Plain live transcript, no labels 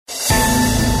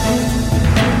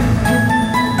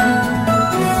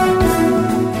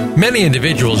Many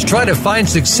individuals try to find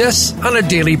success on a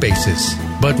daily basis.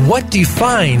 But what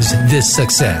defines this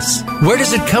success? Where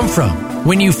does it come from?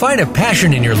 When you find a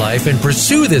passion in your life and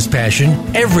pursue this passion,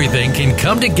 everything can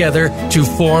come together to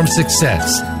form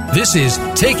success. This is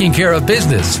Taking Care of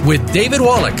Business with David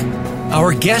Wallach.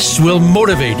 Our guests will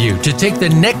motivate you to take the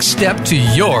next step to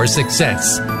your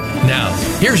success. Now,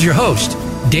 here's your host,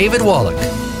 David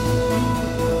Wallach.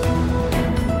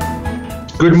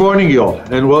 Good morning, y'all,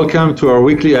 and welcome to our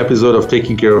weekly episode of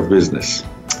Taking Care of Business.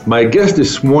 My guest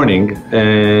this morning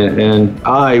and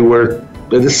I were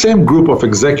at the same group of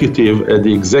executive at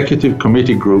the executive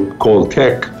committee group called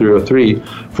Tech 303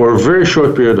 for a very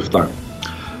short period of time.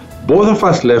 Both of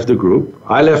us left the group.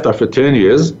 I left after 10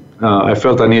 years. I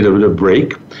felt I needed a little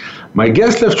break. My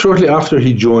guest left shortly after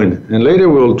he joined, and later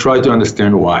we'll try to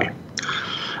understand why.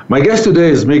 My guest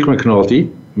today is Mick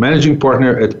McNulty, managing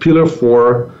partner at Pillar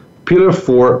 4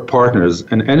 Partners,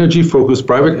 an energy-focused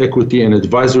private equity and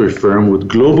advisory firm with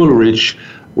global reach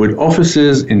with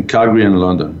offices in Calgary and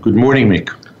London. Good morning, Mick.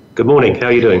 Good morning. How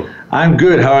are you doing? I'm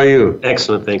good. How are you?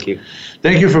 Excellent. Thank you.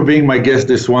 Thank you for being my guest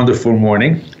this wonderful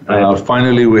morning.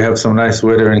 Finally, we have some nice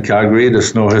weather in Calgary. The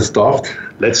snow has stopped.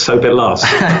 Let's hope it lasts.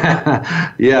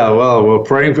 Yeah, well, we're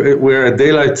praying. We're at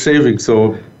daylight saving,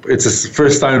 so it's the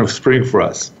first sign of spring for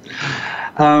us.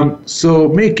 So,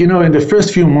 Mick, in the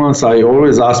first few months, I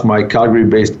always ask my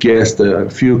Calgary-based guests a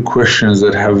few questions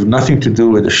that have nothing to do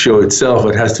with the show itself.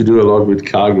 It has to do a lot with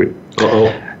Calgary.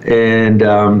 And,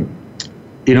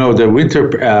 the Winter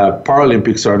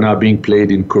Paralympics are now being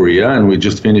played in Korea, and we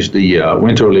just finished the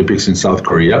Winter Olympics in South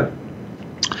Korea.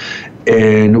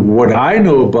 And what I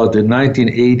know about the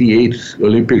 1988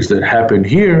 Olympics that happened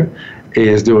here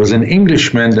is there was an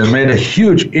Englishman that made a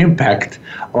huge impact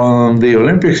on the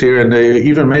Olympics here, and they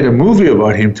even made a movie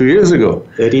about him 2 years ago.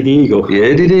 Eddie the Eagle. Yeah,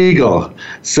 Eddie the Eagle.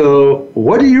 So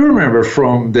what do you remember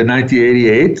from the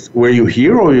 1988? Were you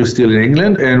here or were you still in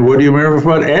England? And what do you remember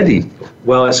about Eddie?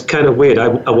 Well, it's kind of weird.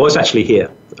 I was actually here.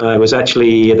 I was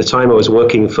actually, at the time I was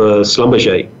working for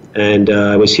Schlumberger, and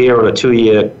I was here on a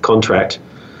 2-year contract.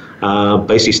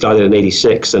 Basically started in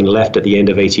 86 and left at the end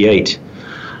of 88.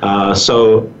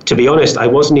 So, to be honest, I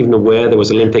wasn't even aware there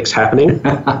was Olympics happening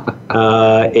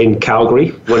in Calgary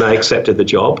when I accepted the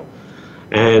job.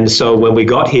 And so when we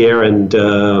got here and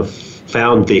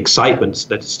found the excitement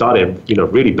that started,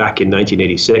 really back in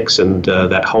 1986, and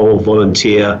that whole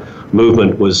volunteer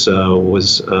movement was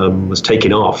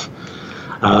taking off,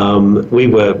 we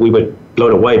were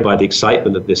blown away by the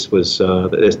excitement that this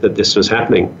was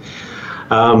happening.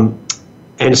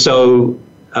 And so,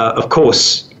 of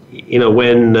course,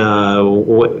 when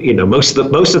most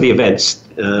of the events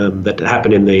that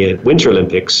happen in the Winter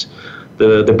Olympics,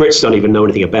 the Brits don't even know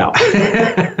anything about.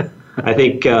 I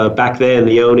think back then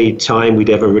the only time we'd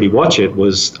ever really watch it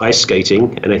was ice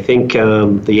skating, and I think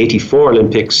the '84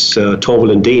 Olympics,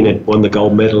 Torvill and Dean had won the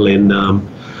gold medal in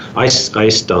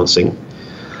ice dancing,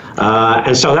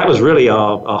 and so that was really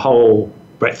our whole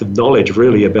breadth of knowledge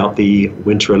really about the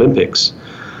Winter Olympics.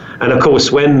 And of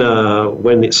course, when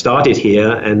it started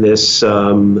here, and this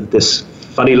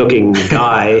funny-looking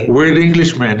guy, weird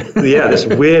Englishman, this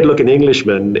weird-looking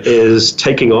Englishman is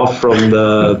taking off from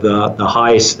the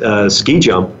high ski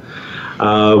jump,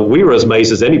 we were as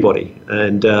amazed as anybody,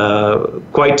 and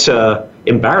quite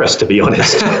embarrassed, to be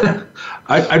honest.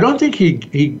 I don't think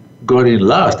he got in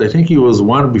last. I think he was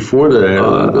one before the.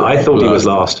 I thought he was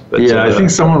last. But, I think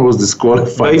someone was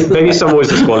disqualified. Maybe someone was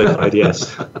disqualified.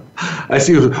 Yes. I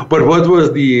see. But what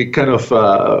was the kind of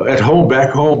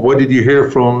back home? What did you hear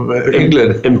from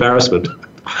England? Embarrassment.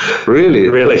 Really?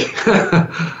 Really.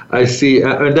 I see.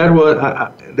 And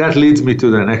that leads me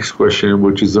to the next question,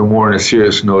 which is more on a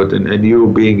serious note. And you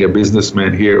being a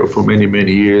businessman here for many,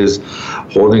 many years,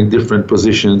 holding different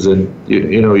positions, and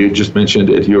you just mentioned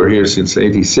that you're here since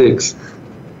 '86.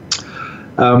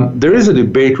 There is a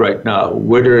debate right now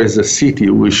whether as a city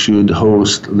we should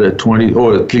host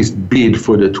or at least bid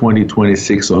for the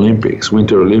 2026 Olympics,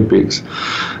 Winter Olympics.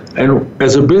 And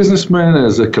as a businessman,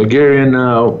 as a Calgarian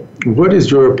now, what is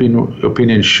your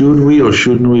opinion? Should we or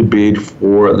shouldn't we bid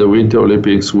for the Winter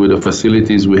Olympics with the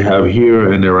facilities we have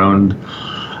here and around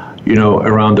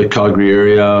the Calgary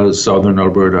area, southern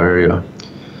Alberta area?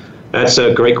 That's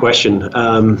a great question.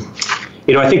 I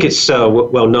think it's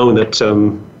well known that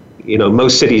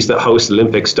most cities that host the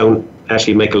Olympics don't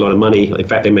actually make a lot of money. In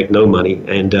fact, they make no money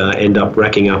and end up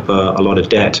racking up a lot of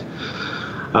debt.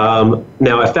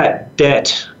 Now, if that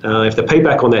debt, if the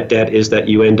payback on that debt is that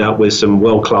you end up with some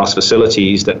world-class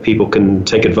facilities that people can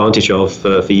take advantage of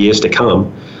for years to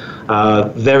come,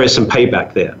 there is some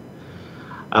payback there.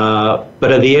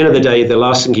 But at the end of the day, the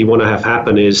last thing you want to have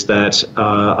happen is that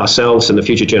ourselves and the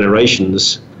future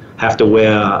generations have to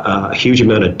wear a huge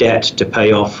amount of debt to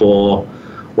pay off for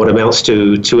what amounts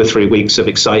to 2 or 3 weeks of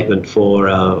excitement for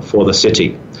the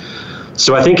city.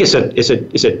 So I think it's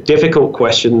a difficult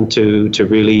question to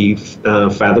really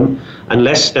fathom.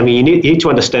 You need to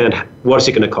understand, what is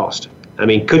it going to cost? I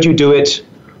mean, could you do it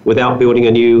without building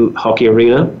a new hockey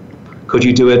arena? Could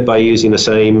you do it by using the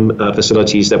same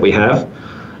facilities that we have?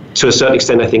 To a certain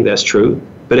extent, I think that's true.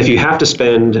 But if you have to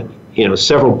spend,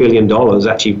 several $1 billion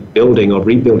actually building or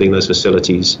rebuilding those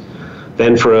facilities,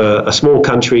 then for a small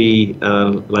country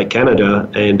like Canada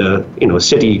and a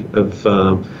city of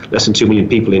less than 2 million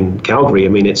people in Calgary, I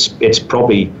mean, it's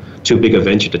probably too big a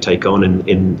venture to take on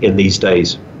in these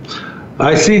days.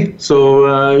 I see.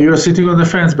 So you're sitting on the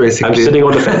fence, basically. I'm sitting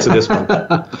on the fence of this one.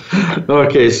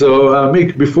 Okay, so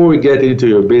Mick, before we get into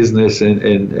your business, and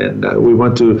we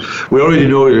already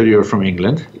know that you're from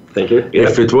England. Thank you. Yeah.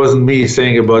 If it wasn't me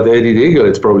saying about Eddie Deagle,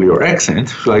 it's probably your accent.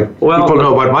 People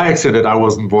know about my accent that I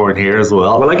wasn't born here as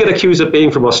well. Well, I get accused of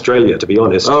being from Australia, to be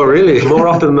honest. Oh, really? More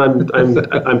often than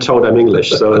I'm told I'm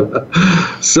English.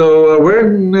 So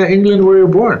where in England were you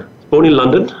born? Born in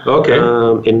London. Okay.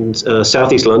 In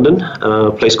southeast London, a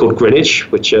place called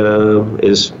Greenwich, which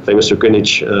is famous for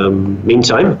Greenwich Mean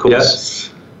Time, of course.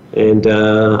 Yes. And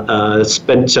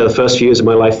spent the first few years of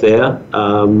my life there,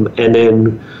 and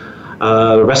then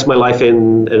the rest of my life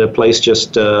in a place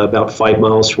just about 5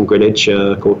 miles from Greenwich,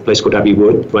 a place called Abbey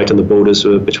Wood, right on the borders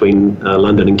between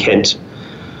London and Kent.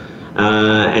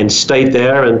 And stayed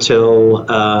there until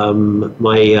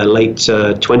my late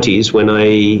 20s, when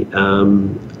I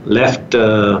left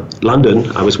London.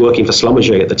 I was working for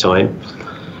Schlumberger at the time,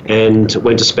 and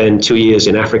went to spend 2 years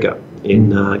in Africa,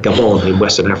 in Gabon, in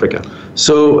Western Africa.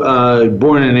 So,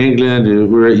 born in England,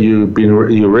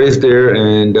 you raised there,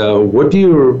 and what do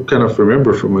you kind of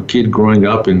remember from a kid growing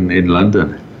up in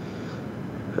London?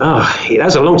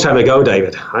 That's a long time ago,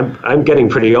 David. I'm getting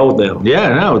pretty old now.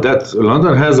 Yeah, no,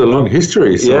 London has a long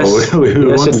history. So yes,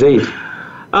 yes, indeed.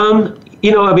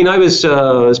 I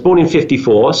was born in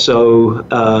 '54, so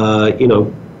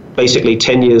basically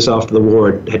 10 years after the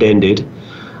war had ended.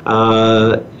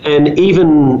 And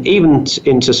even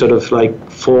into sort of like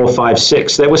 4, 5,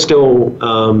 6, there were still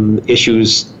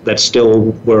issues that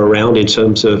still were around in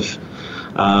terms of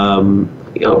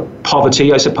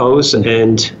poverty, I suppose,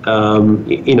 and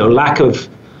lack of.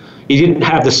 You didn't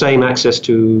have the same access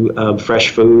to fresh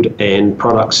food and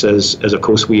products as of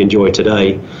course we enjoy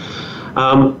today.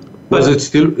 Was it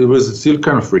still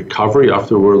kind of recovery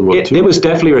after World War II? It was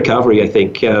definitely recovery, I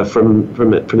think, from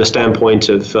the standpoint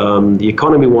of the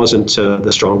economy wasn't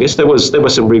the strongest. There was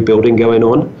some rebuilding going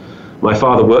on. My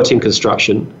father worked in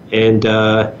construction, and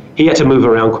he had to move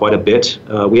around quite a bit.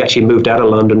 We actually moved out of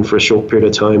London for a short period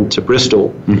of time to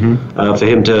Bristol for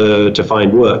him to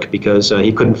find work, because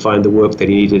he couldn't find the work that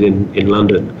he needed in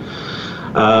London.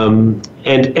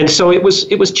 And so it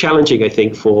was challenging, I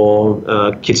think, for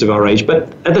kids of our age.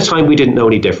 But at the time, we didn't know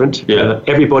any different. Yeah.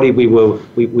 Everybody we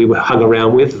were hung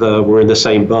around with were in the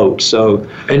same boat. So.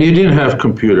 And you didn't have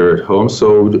computer at home.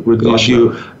 So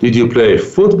did you play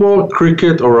football,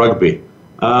 cricket, or rugby?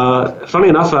 Funny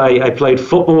enough, I played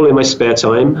football in my spare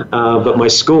time, but my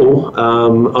school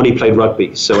only played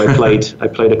rugby. So I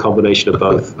played a combination of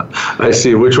both. I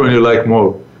see. Which one you like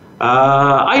more?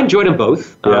 I enjoyed them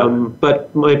both, but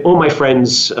all my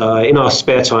friends in our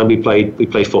spare time we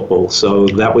played football, so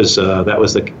that was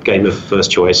the game of first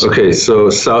choice. Okay,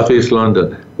 so Southeast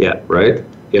London, right?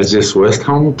 Yes. Is this West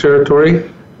Ham territory?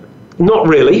 Not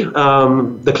really.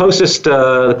 The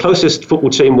closest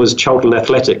football team was Charlton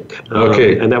Athletic,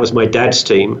 and that was my dad's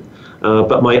team.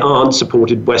 But my aunt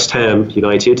supported West Ham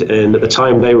United, and at the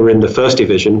time they were in the first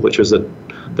division, which was the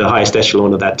highest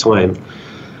echelon at that time.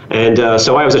 And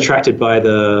so I was attracted by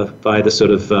the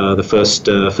sort of the first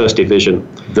division.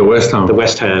 The West Ham. The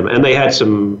West Ham, and they had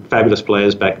some fabulous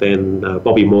players back then.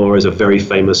 Bobby Moore is a very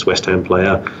famous West Ham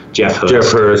player. Jeff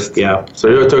Hurst. Yeah. So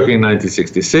you're talking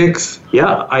 1966.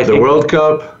 Yeah, the World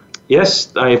Cup.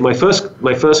 Yes, my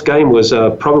first game was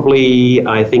probably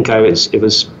it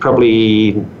was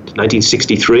probably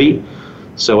 1963.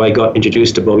 So I got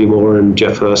introduced to Bobby Moore and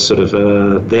Jeff Hurst sort of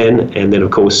then, and then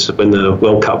of course when the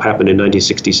World Cup happened in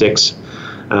 1966,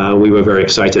 we were very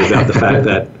excited about the fact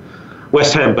that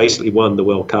West Ham basically won the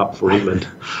World Cup for England.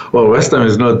 Well, West Ham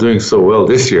is not doing so well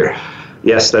this year.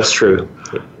 Yes, that's true.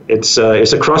 It's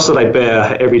a cross that I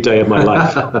bear every day of my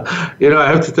life. I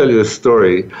have to tell you a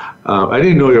story. I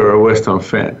didn't know you were a West Ham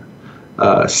fan.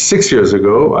 6 years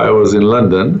ago, I was in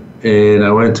London, and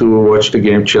I went to watch the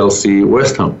game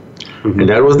Chelsea-West Ham. And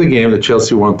that was the game that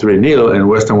Chelsea won 3-0 and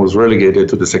West Ham was relegated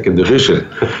to the second division.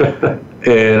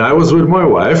 And I was with my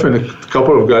wife and a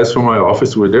couple of guys from my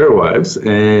office with their wives.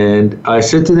 And I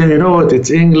said to them, you know what, it's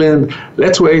England.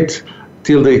 Let's wait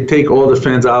till they take all the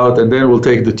fans out and then we'll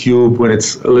take the tube when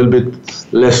it's a little bit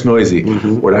less noisy.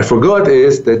 What I forgot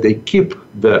is that they keep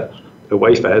the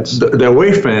away fans, the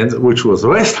away fans, which was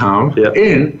West Ham,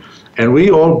 in. And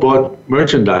we all bought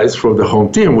merchandise from the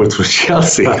home team, which was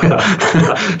Chelsea.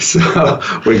 So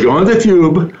we go on the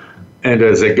tube, and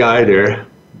there's a guy there,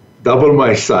 double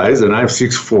my size, and I'm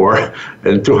 6'4"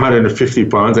 and 250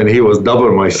 pounds, and he was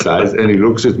double my size. And he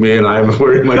looks at me, and I'm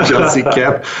wearing my Chelsea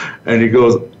cap, and he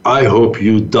goes, "I hope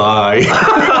you die."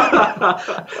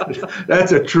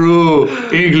 That's a true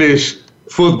English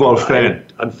football fan.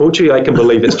 Unfortunately, I can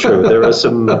believe it's true. There are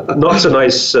some not so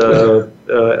nice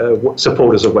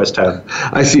supporters of West Ham.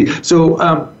 I see. So,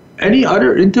 any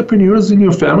other entrepreneurs in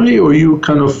your family, or you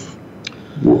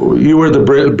you were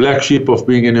the black sheep of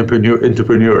being an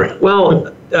entrepreneur?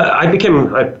 Well, I became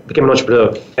an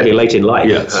entrepreneur fairly late in life.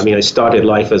 Yes. I mean, I started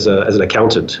life as an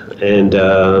accountant and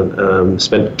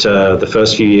spent the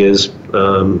first few years,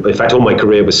 in fact, all my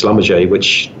career with Schlumberger,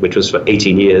 which was for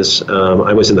 18 years.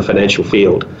 I was in the financial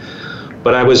field.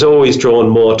 But I was always drawn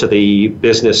more to the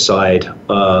business side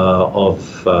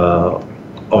of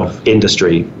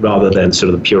industry rather than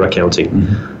sort of the pure accounting.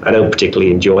 I don't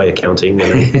particularly enjoy accounting,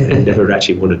 and I never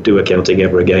actually want to do accounting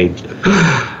ever again.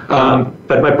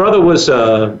 But my brother was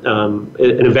an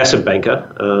investment banker,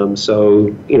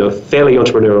 so fairly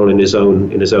entrepreneurial in his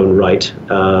own right.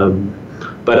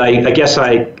 But I guess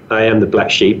I am the black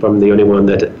sheep. I'm the only one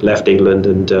that left England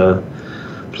and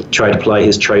tried to ply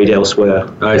his trade elsewhere.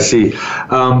 I see.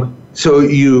 So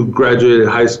you graduated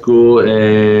high school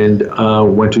and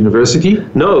went to university?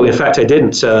 No, in fact, I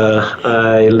didn't.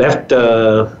 I left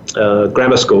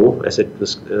grammar school, as it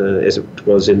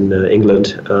was in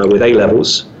England, with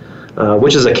A-levels,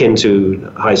 which is akin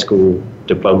to high school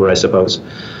diploma, I suppose.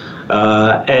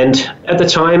 And at the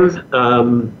time,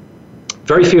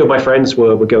 very few of my friends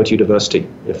were going to university.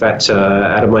 In fact,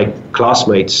 out of my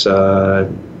classmates,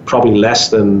 probably less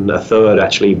than a third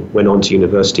actually went on to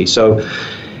university. So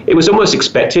it was almost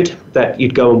expected that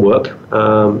you'd go and work.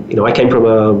 I came from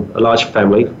a large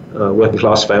family, working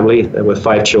class family. There were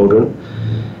 5 children.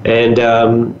 And,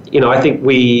 I think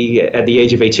at the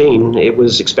age of 18, it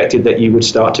was expected that you would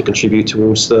start to contribute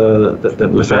towards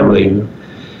the family.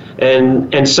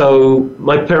 And so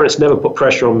my parents never put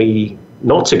pressure on me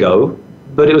not to go,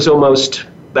 but it was almost,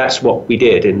 that's what we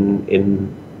did in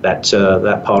that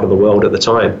part of the world at the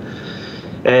time.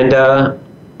 And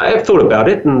I have thought about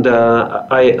it, and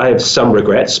I have some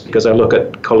regrets because I look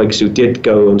at colleagues who did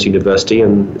go on to university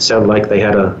and it sounded like they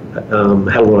had a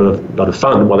hell of a lot of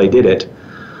fun while they did it.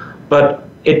 But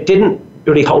it didn't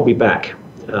really hold me back.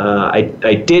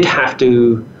 I did have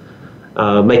to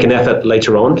make an effort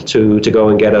later on to go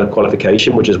and get a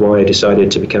qualification, which is why I decided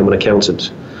to become an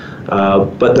accountant.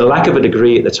 But the lack of a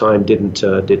degree at the time didn't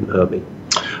hurt me.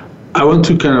 I want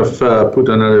to kind of put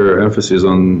another emphasis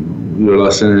on your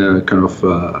last kind of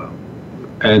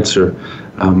answer.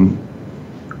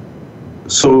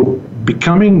 So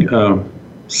becoming a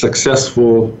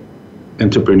successful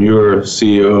entrepreneur,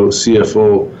 CEO,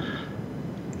 CFO,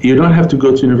 you don't have to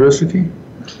go to university?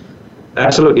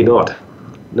 Absolutely not.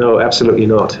 No, absolutely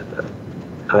not.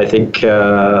 I think,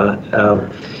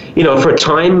 for a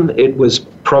time it was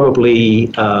probably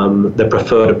the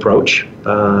preferred approach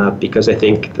because I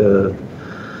think the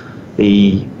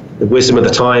wisdom of the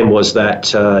time was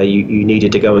that you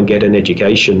needed to go and get an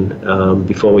education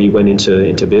before you went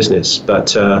into business.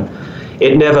 But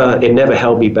it never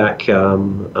held me back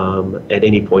at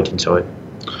any point in time.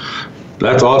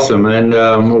 That's awesome, and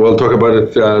we'll talk about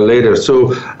it later.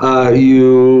 So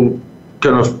you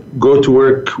kind of go to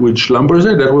work with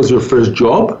Schlumberger. That was your first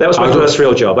job? That was my first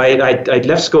real job. I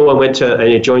left school and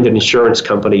I joined an insurance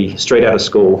company straight out of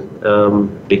school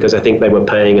because I think they were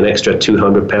paying an extra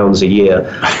 £200 a year.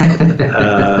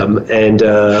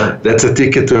 That's a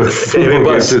ticket to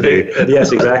today.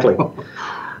 Yes, exactly.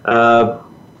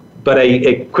 But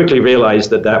I quickly realized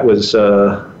that was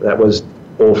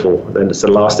awful, and so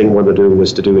the last thing I wanted to do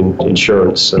was to do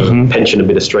insurance, pension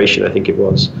administration, I think it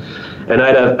was. And I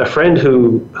had a friend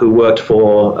who worked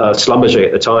for Schlumberger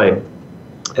at the time,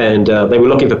 and they were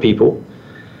looking for people.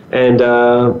 And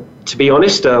to be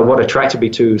honest, what attracted me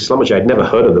to Schlumberger, I'd never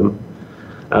heard of them.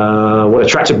 What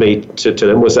attracted me to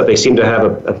them was that they seemed to have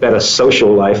a better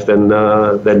social life than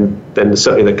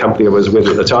certainly the company I was with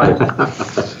at the time.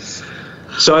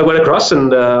 So I went across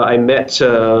and I met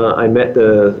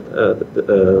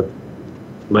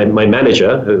my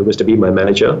manager, who was to be my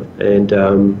manager, and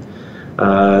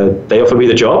they offered me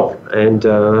the job, and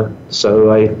so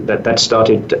that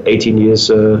started 18 years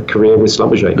career with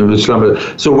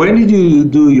Schlumberger. So when did you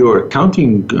do your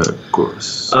accounting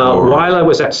course? While I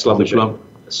was at Schlumberger.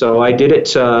 So I did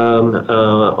it in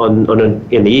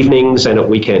the evenings and at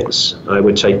weekends. I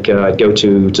would go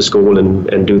to school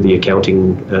and do the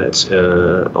accounting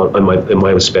in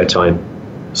my spare time.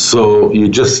 So you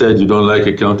just said you don't like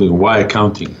accounting. Why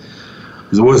accounting?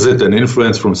 Was it an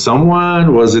influence from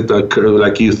someone? Was it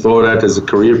like you thought that as a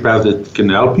career path that can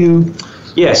help you?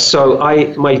 Yes. So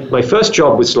my first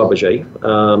job with Schlumberger,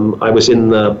 I was in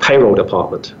the payroll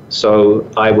department. So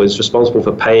I was responsible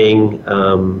for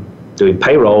doing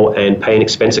payroll and paying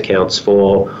expense accounts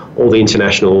for all the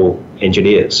international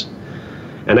engineers.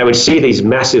 And I would see these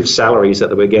massive salaries that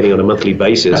they were getting on a monthly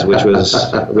basis, which was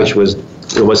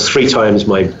almost 3 times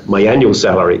my annual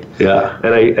salary. Yeah.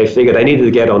 And I figured I needed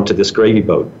to get onto this gravy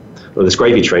boat, or this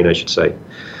gravy train, I should say.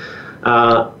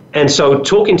 And so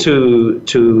talking to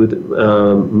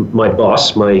my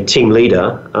boss, my team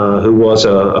leader, who was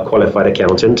a qualified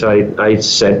accountant, I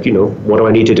said, what do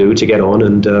I need to do to get on?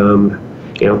 And,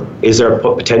 is there a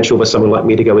potential for someone like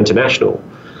me to go international?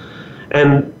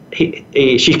 And she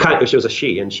was a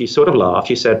she, and she sort of laughed.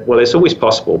 She said, well, it's always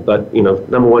possible, but,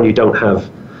 number one, you don't have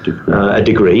a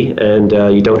degree, and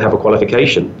you don't have a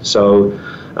qualification. So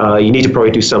you need to probably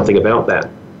do something about that.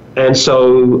 And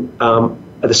so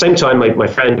at the same time, my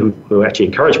friend who actually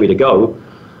encouraged me to go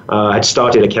had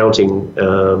started accounting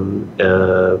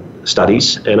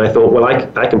studies, and I thought, well,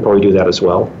 I can probably do that as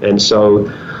well. And so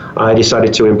I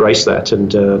decided to embrace that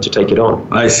and to take it on.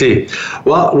 I see.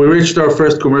 Well, we reached our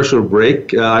first commercial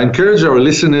break. I encourage our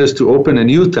listeners to open a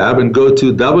new tab and go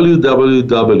to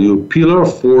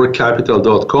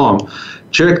www.pillar4capital.com.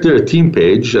 Check their team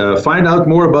page. Find out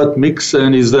more about Mick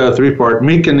and his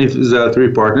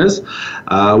three partners.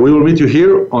 We will meet you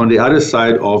here on the other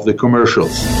side of the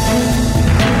commercials.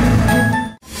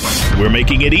 We're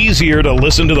making it easier to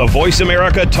listen to the Voice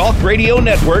America Talk Radio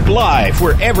Network live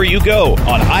wherever you go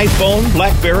on iPhone,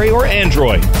 BlackBerry, or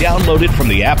Android. Download it from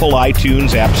the Apple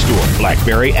iTunes App Store,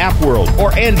 BlackBerry App World,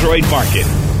 or Android Market.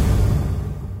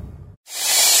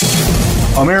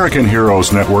 American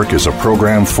Heroes Network is a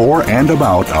program for and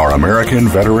about our American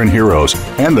veteran heroes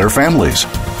and their families.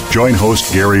 Join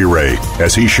host Gary Ray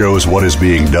as he shows what is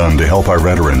being done to help our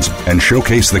veterans and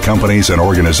showcase the companies and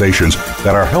organizations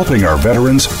that are helping our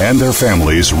veterans and their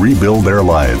families rebuild their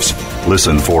lives.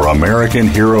 Listen for American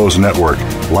Heroes Network,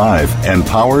 live and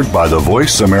powered by the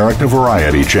Voice America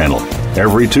Variety Channel,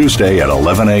 every Tuesday at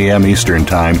 11 a.m. Eastern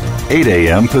Time, 8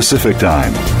 a.m. Pacific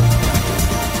Time.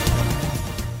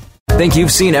 Think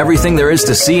you've seen everything there is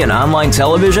to see in online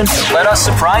television? Let us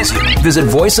surprise you. Visit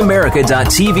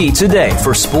voiceamerica.tv today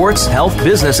for sports, health,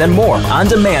 business, and more on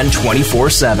demand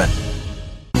 24/7.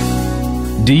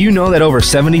 Do you know that over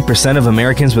 70% of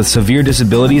Americans with severe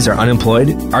disabilities are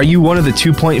unemployed? Are you one of the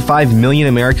 2.5 million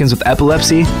Americans with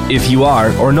epilepsy? If you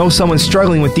are, or know someone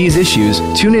struggling with these issues,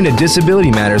 tune in to Disability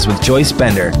Matters with Joyce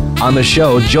Bender. On the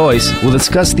show, Joyce will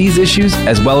discuss these issues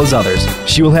as well as others.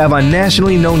 She will have on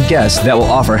nationally known guests that will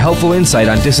offer helpful insight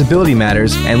on disability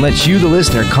matters and let you, the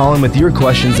listener, call in with your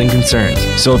questions and concerns.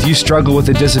 So if you struggle with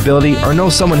a disability or know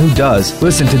someone who does,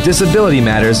 listen to Disability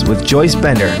Matters with Joyce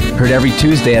Bender, heard every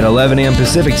Tuesday at 11 a.m.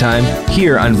 Pacific Time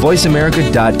here on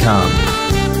voiceamerica.com.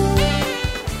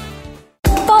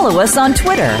 Follow us on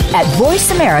Twitter at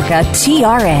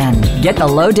VoiceAmericaTRN. Get the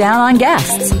lowdown on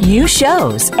guests, new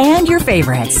shows, and your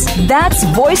favorites. That's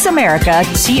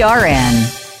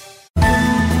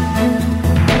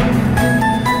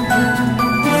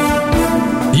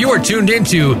VoiceAmericaTRN. You are tuned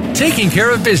into Taking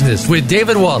Care of Business with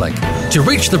David Wallach. To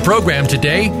reach the program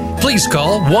today, please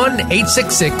call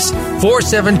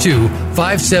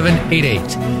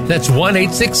 1-866-472-5788. That's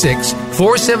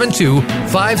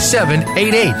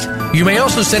 1-866-472-5788. You may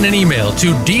also send an email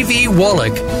to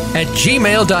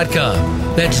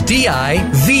dvwallach@gmail.com. That's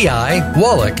DIVI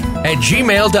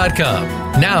Wallach@gmail.com.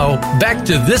 Now, back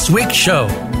to this week's show.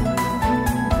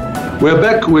 We're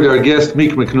back with our guest,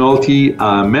 Mick McNulty,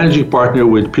 managing partner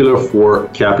with Pillar 4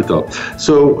 Capital.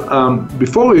 So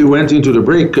before we went into the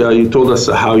break, you told us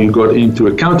how you got into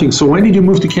accounting. So when did you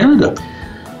move to Canada?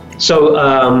 So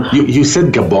you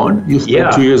said Gabon? You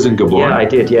spent 2 years in Gabon? Yeah, I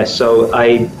did, yes. So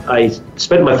I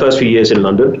spent my first few years in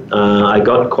London. I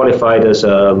got qualified as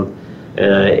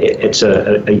it's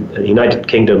a United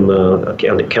Kingdom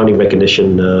Accounting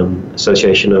Recognition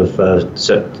Association of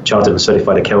Chartered and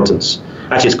Certified Accountants.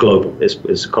 Actually, it's global.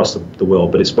 It's across the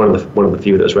world, but it's one of the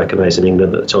few that was recognized in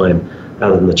England at the time,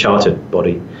 other than the chartered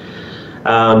body.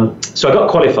 So I got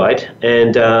qualified,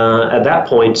 and at that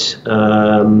point,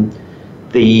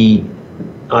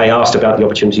 I asked about the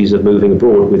opportunities of moving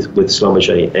abroad with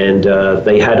Schlumberger, and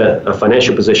they had a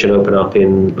financial position open up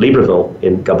in Libreville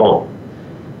in Gabon.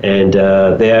 And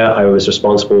there I was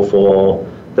responsible for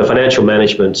the financial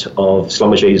management of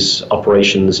Schlumberger's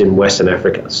operations in Western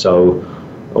Africa. So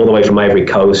all the way from Ivory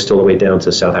Coast all the way down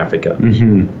to South Africa.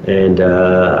 Mm-hmm.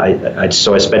 And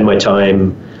so I spent my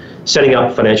time setting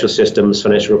up financial systems,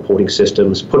 financial reporting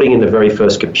systems, putting in the very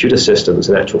first computer systems,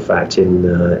 in actual fact, in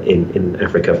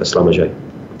Africa for Schlumberger.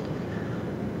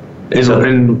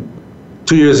 And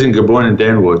 2 years in Gabon, and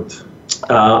then what?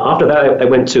 After that, I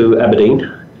went to Aberdeen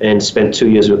and spent 2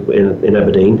 years in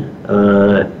Aberdeen.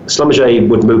 Schlumberger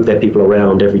would move their people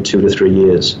around every 2 to 3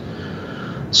 years.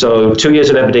 So 2 years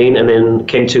in Aberdeen, and then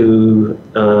came to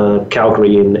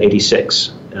Calgary in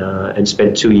 '86 and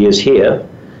spent 2 years here.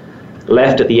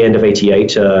 Left at the end of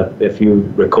 '88. If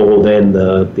you recall, then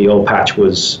the oil patch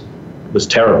was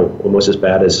terrible, almost as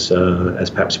bad as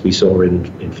perhaps we saw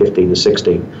in 15 to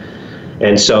 16.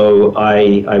 And so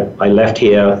I left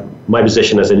here. My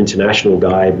position as an international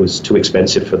guy was too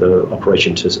expensive for the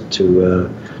operation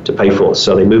to pay for.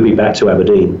 So they moved me back to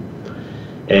Aberdeen,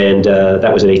 and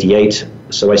that was in '88.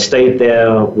 So I stayed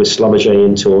there with Schlumberger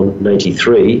until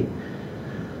 '93.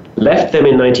 Left them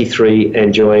in '93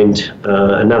 and joined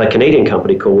another Canadian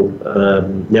company called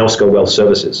Nelsco Well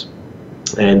Services,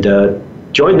 and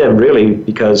joined them really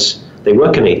because they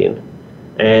were Canadian,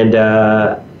 and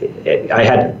I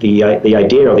had the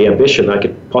idea or the ambition I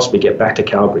could possibly get back to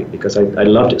Calgary because I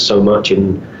loved it so much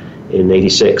in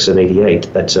 '86 and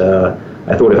 '88 that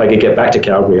I thought if I could get back to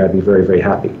Calgary, I'd be very, very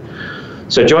happy.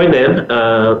 So I joined them,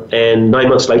 and 9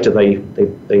 months later they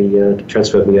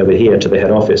transferred me over here to the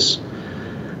head office.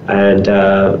 And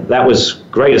that was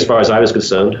great as far as I was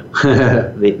concerned.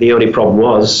 The only problem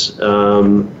was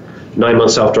 9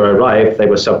 months after I arrived, they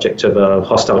were subject of a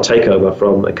hostile takeover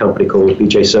from a company called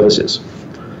BJ Services,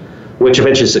 which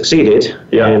eventually succeeded.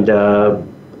 Yeah. And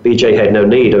BJ had no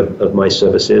need of my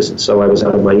services, and so I was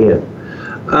out of my ear.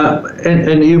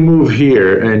 And you move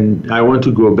here, and I want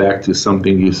to go back to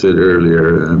something you said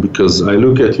earlier, because I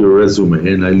look at your resume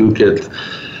and I look at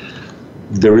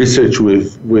the research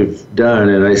we've done,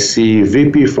 and I see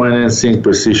VP Financing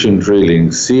Precision Drilling,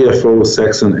 CFO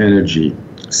Saxon Energy,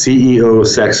 CEO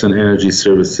Saxon Energy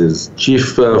Services, Chief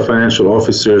Financial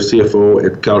Officer, CFO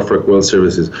at Calfrac Well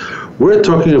Services. We're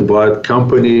talking about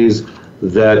companies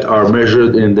that are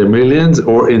measured in the millions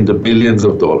or in the billions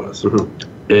of dollars. Mm-hmm.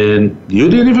 And you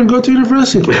didn't even go to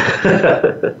university.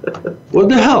 What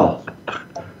the hell?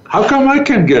 How come I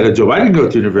can't get a job? I didn't go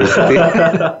to university.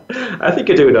 I think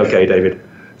you're doing okay, David.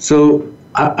 So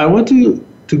I want you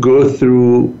to go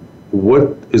through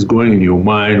what is going in your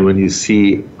mind when you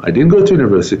see, I didn't go to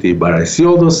university, but I see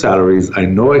all those salaries. I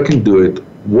know I can do it.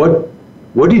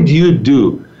 What did you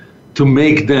do to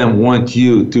make them want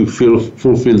you to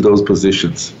fulfill those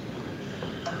positions?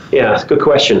 Yeah, it's a good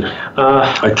question.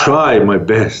 I try my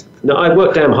best. No, I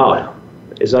worked damn hard.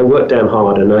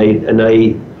 And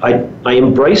I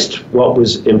embraced what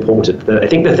was important. I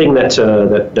think the thing that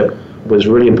was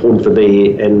really important for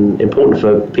me and important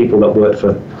for people that worked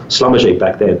for Schlumberger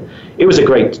back then, it was a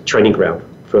great training ground,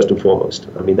 first and foremost.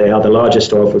 I mean, they are the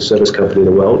largest oilfield service company in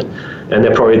the world, and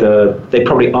they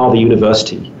probably are the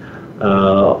university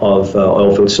of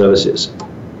oilfield services.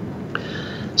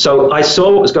 So I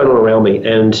saw what was going on around me,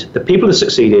 and the people that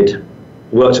succeeded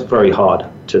worked very hard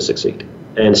to succeed.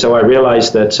 And so I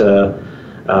realized that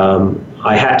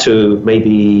I had to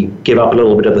maybe give up a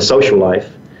little bit of the social life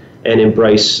and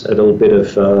embrace a little bit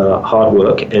of hard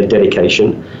work and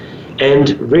dedication,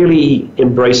 and really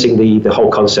embracing the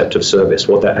whole concept of service,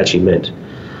 what that actually meant.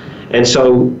 And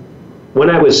so when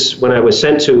I was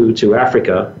sent to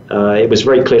Africa, it was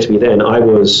very clear to me then I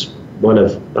was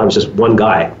just one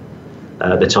guy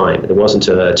at the time. There wasn't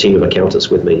a team of accountants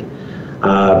with me.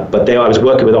 But there I was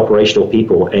working with operational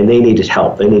people, and they needed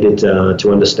help. They needed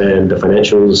to understand the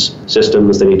financials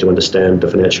systems. They needed to understand the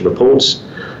financial reports,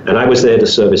 and I was there to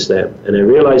service them. And I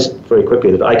realized very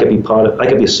quickly that I could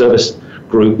be a service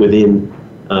group within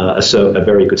a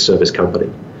very good service company.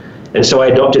 And so I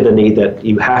adopted the need that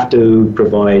you have to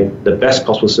provide the best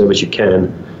possible service you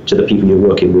can to the people you're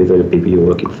working with and the people you're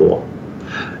working for.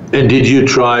 And did you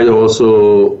try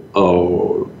also,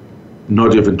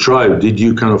 not even try, did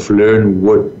you kind of learn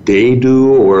what they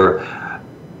do,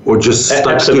 or just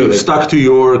stuck to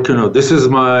your, this is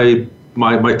my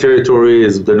territory,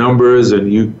 is the numbers,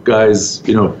 and you guys,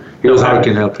 here's how I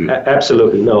can help you?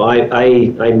 Absolutely. No,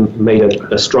 I made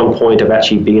a strong point of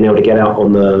actually being able to get out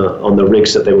on the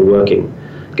rigs that they were working,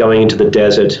 going into the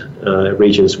desert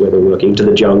regions where they're working, to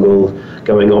the jungle,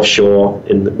 going offshore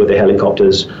with the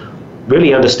helicopters,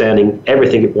 really understanding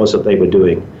everything it was that they were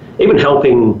doing, even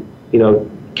helping,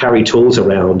 carry tools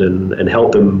around and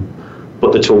help them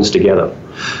put the tools together.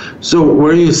 So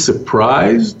were you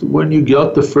surprised when you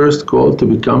got the first call to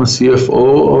become a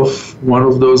CFO of one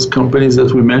of those companies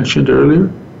that we mentioned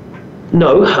earlier?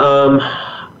 No,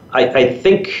 I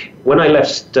think when I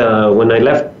left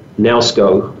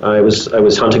Nelsco, I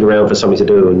was hunting around for something to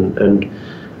do and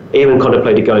even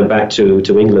contemplated going back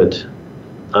to England.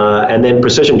 And then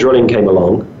Precision Drilling came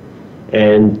along,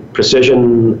 and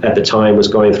Precision at the time was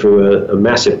going through a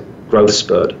massive growth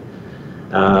spurt.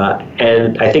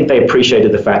 And I think they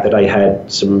appreciated the fact that I had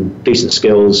some decent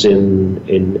skills in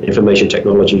information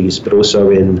technologies, but also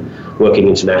in working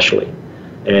internationally.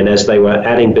 And as they were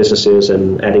adding businesses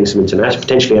and adding some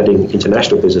potentially adding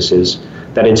international businesses,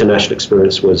 that international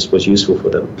experience was useful for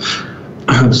them.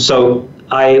 So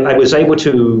I was able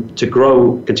to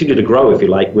continue to grow, if you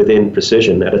like, within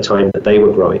Precision at a time that they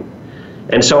were growing.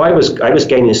 And so I was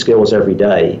gaining skills every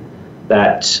day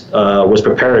that was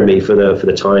preparing me for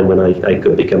the time when I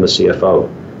could become a CFO.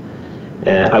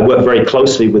 I worked very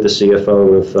closely with the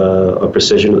CFO of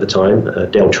Precision at the time,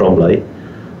 Dale Tremblay,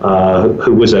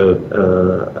 who was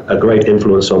a great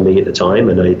influence on me at the time,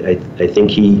 and I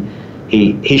think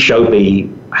he showed me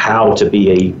how to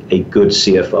be a good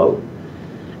CFO.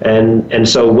 And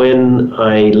so when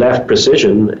I left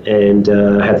Precision and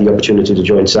had the opportunity to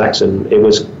join Saxon, it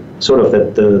was sort of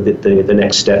the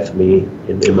next step for me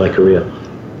in my career.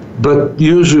 But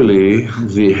usually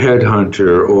the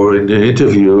headhunter or in the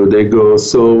interview, they go,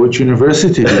 so which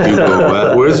university did you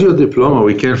go? Where's your diploma?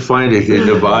 We can't find it in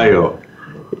the bio.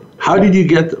 How did you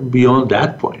get beyond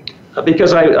that point?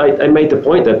 Because I made the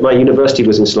point that my university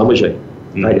was in Schlumberger.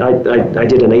 I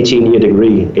did an 18-year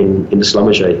degree in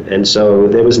Schlumberger, and so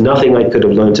there was nothing I could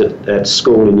have learned at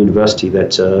school and university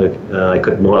that I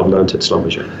could not have learned at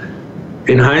Schlumberger.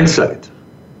 In hindsight,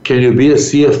 can you be a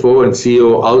CFO and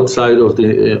CEO outside of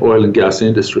the oil and gas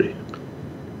industry?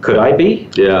 Could I be?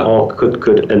 Yeah. Or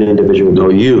could an individual be? No,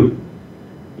 you.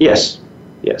 Yes,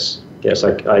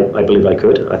 I believe I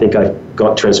could. I think I've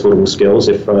got transferable skills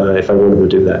if I wanted to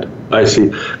do that. I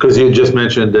see. Because you just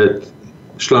mentioned that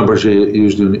Schlumberger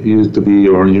used to be,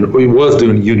 or it was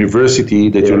doing university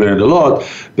that you learned a lot,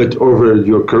 but over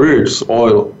your career, it's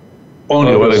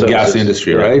only oil and gas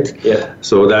industry, right? Yeah.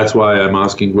 So that's why I'm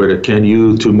asking whether can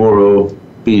you tomorrow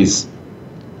be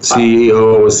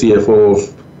CEO or CFO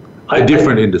of a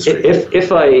different industry?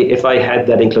 If I had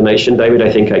that inclination, David, I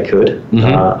think I could.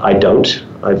 Mm-hmm. I don't.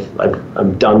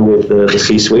 I'm done with the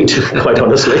C-suite, quite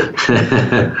honestly,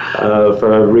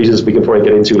 for reasons we can probably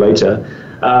get into later.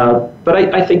 But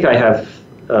I think I have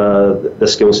the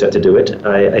skill set to do it.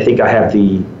 I think I have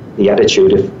the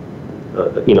attitude of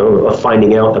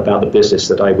finding out about the business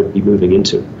that I would be moving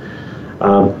into.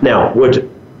 Now, would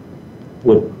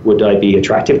I be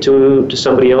attractive to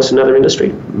somebody else in another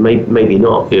industry? Maybe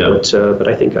not. Yeah. But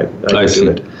I think I could do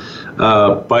it.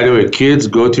 By the way, kids,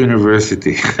 go to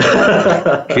university.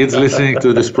 Kids listening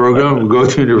to this program, go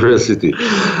to university.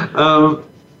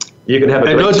 You can have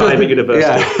a great time at university.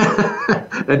 Yeah.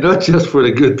 And not just for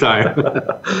the good time.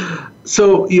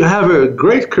 So you have a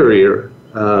great career,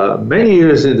 many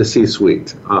years in the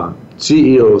C-suite,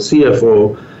 CEO,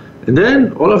 CFO, and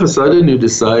then all of a sudden you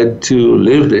decide to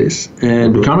live this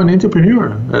and become an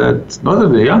entrepreneur not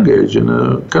at a young age, in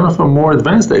a kind of a more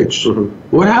advanced age. Mm-hmm.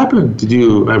 What happened? Did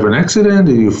you have an accident?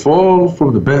 Did you fall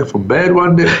from bed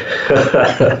one day?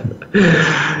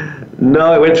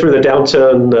 No, I went through the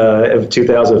downturn of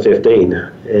 2015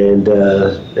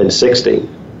 and 16.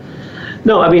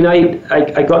 No, I mean,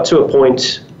 I got to a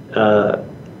point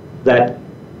that,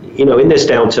 in this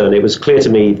downturn, it was clear to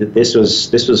me that this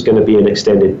was going to be an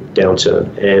extended downturn,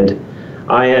 and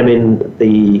I am in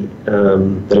the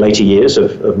later years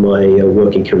of my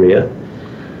working career,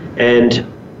 and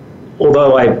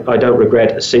although I don't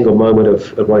regret a single moment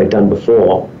of what I'd done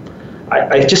before,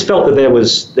 I just felt that there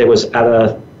was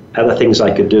other things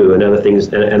I could do and other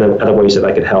things and other ways that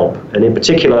I could help, and in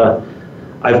particular,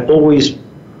 I've always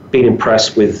been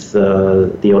impressed with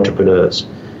the entrepreneurs.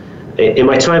 In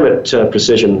my time at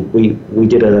Precision, we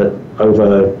did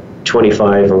over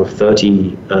 25 or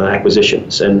 30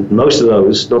 acquisitions, and most of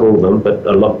those, not all of them, but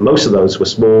most of those were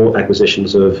small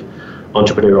acquisitions of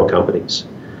entrepreneurial companies.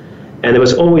 And there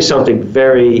was always something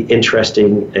very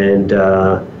interesting and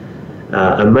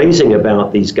amazing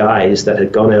about these guys that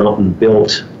had gone out and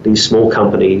built these small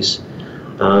companies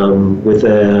with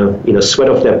their sweat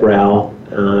off their brow,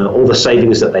 all the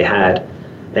savings that they had,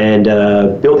 and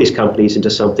built these companies into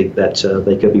something that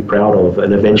they could be proud of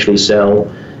and eventually sell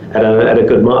at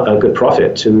a good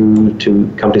profit to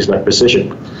companies like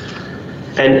Precision.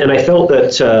 And I felt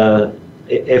that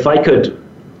if I could,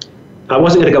 I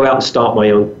wasn't going to go out and start my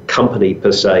own company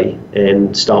per se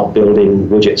and start building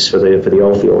widgets for the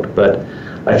oil field, but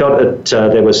I felt that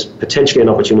there was potentially an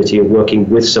opportunity of working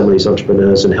with some of these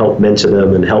entrepreneurs and help mentor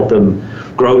them and help them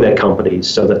grow their companies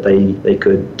so that they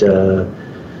could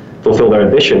fulfill their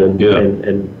ambition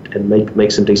and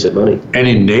make some decent money.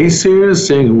 Any naysayers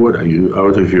saying, what, are you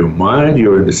out of your mind?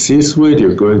 You're in the C-suite,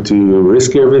 you're going to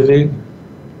risk everything?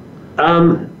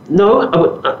 No,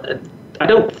 I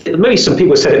don't. Maybe some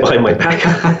people said it behind my back.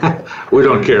 We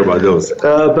don't care about those.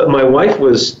 But my wife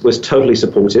was totally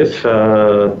supportive.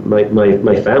 My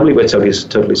family were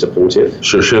totally supportive.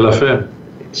 Cherchez l'affaire.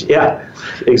 Yeah,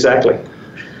 exactly.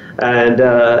 And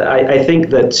I think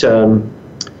that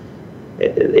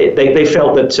they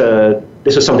felt that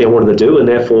this was something I wanted to do, and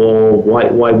therefore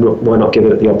why not give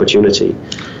it the opportunity?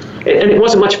 And it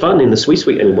wasn't much fun in the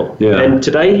C-suite anymore. Yeah. And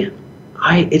today,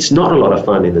 it's not a lot of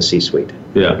fun in the C-suite.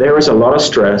 Yeah. There is a lot of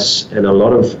stress and a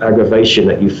lot of aggravation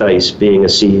that you face being a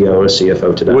CEO or a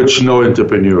CFO today. Which no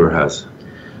entrepreneur has.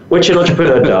 Which an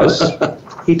entrepreneur does.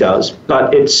 He does.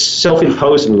 But it's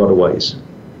self-imposed in a lot of ways.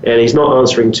 And he's not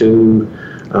answering to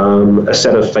a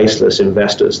set of faceless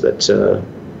investors that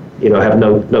have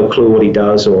no clue what he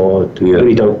does or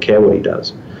really don't care what he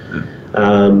does.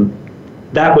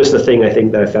 That was the thing I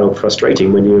think that I found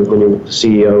frustrating when you're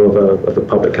CEO of a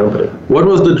public company. What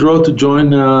was the draw to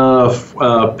join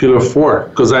Pillar 4?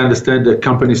 Because I understand the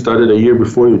company started a year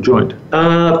before you joined.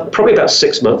 Probably about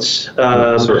 6 months.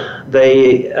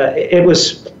 It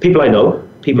was people I know,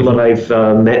 people that I've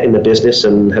met in the business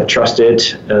and have trusted,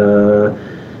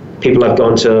 people I've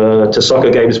gone to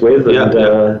soccer games with,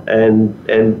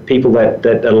 and people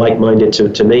that are like-minded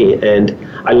to me. And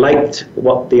I liked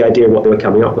the idea of what they were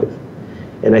coming up with.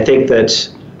 And I think that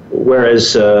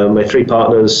whereas my three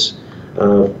partners,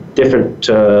 different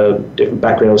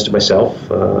backgrounds to myself,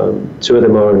 two of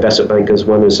them are investment bankers,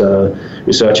 one is a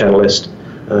research analyst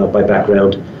by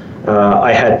background.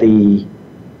 I had the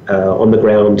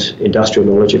on-the-ground industrial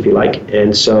knowledge, if you like,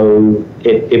 and so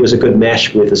it was a good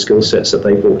mesh with the skill sets that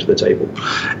they brought to the table.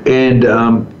 And,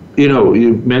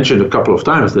 you mentioned a couple of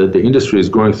times that the industry is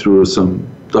going through some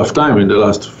tough time in the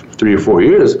last 3 or 4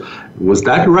 years. Was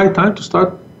that the right time to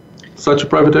start such a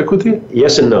private equity?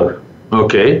 Yes and no.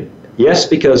 Okay. Yes,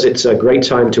 because it's a great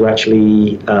time to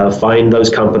actually find those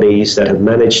companies that have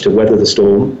managed to weather the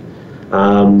storm,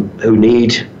 who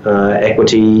need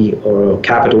equity or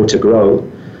capital to grow,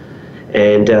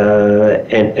 and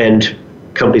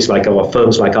companies like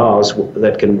firms like ours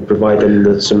that can provide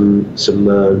them some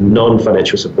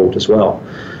non-financial support as well.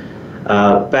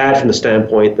 Bad from the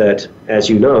standpoint that, as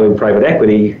you know, in private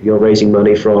equity, you're raising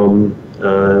money from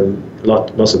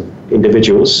lots of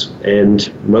individuals, and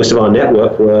most of our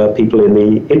network were people in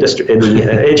the industry, in the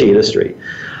energy industry,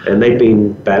 and they've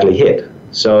been badly hit.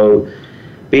 So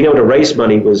being able to raise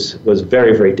money was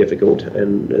very, very difficult,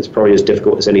 and it's probably as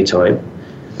difficult as any time.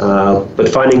 But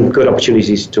finding good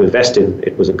opportunities to invest in,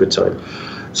 it was a good time.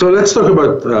 So let's talk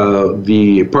about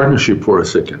the partnership for a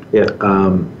second. Yeah.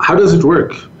 How does it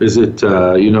work? Is it,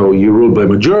 you rule by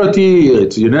majority,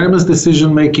 it's a unanimous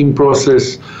decision-making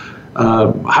process?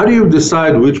 How do you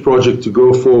decide which project to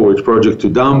go for, which project to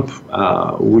dump,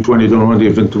 which one you don't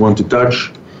even want to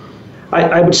touch?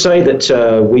 I would say that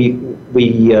we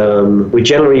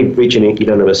generally reach an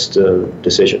unanimous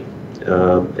decision.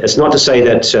 It's not to say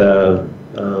that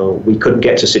we couldn't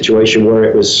get to a situation where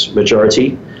it was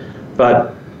majority,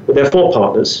 but there are 4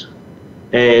 partners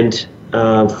and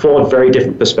 4 very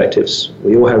different perspectives.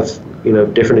 We all have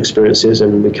different experiences,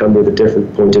 and we come with a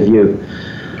different point of view.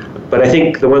 But I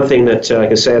think the one thing that I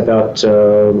can say about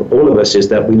all of us is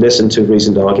that we listen to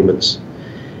reasoned arguments.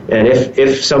 And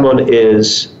if someone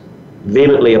is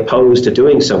vehemently opposed to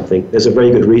doing something, there's a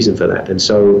very good reason for that. And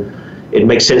so it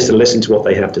makes sense to listen to what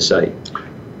they have to say.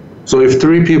 So if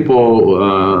 3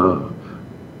 people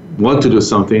want to do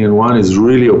something and one is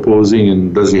really opposing,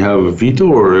 and does he have a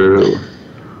veto or?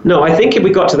 No, I think if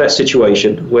we got to that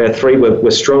situation where 3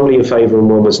 were strongly in favor and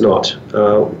 1 was not,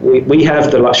 we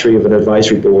have the luxury of an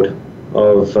advisory board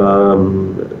of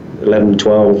 11,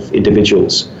 12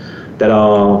 individuals that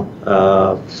are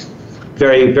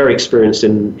very, very experienced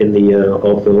in the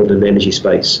oil field and energy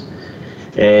space.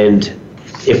 And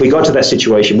if we got to that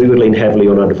situation, we would lean heavily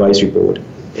on our advisory board.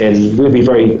 And we'd be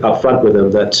very upfront with them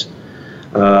that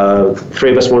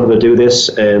 3 of us wanted to do this,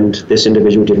 and this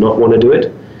individual did not want to do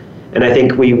it. And I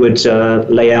think we would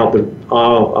lay out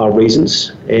our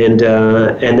reasons and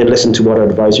then listen to what our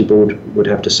advisory board would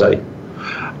have to say.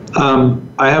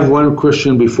 I have one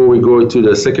question before we go to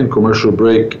the second commercial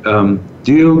break.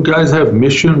 Do you guys have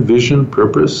mission, vision,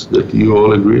 purpose that you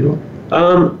all agreed on?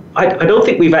 I don't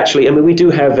think we've actually. I mean, we do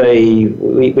have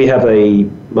we have a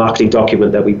marketing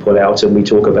document that we put out, and we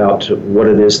talk about what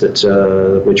it is that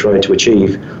we're trying to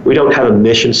achieve. We don't have a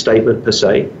mission statement per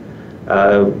se.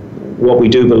 What we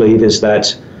do believe is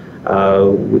that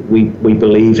we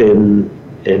believe in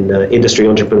industry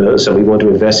entrepreneurs, and we want to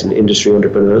invest in industry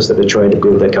entrepreneurs that are trying to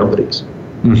grow their companies.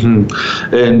 Mm-hmm.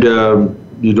 And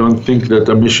you don't think that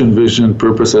a mission, vision,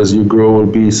 purpose as you grow will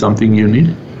be something you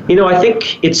need? I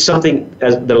think it's something,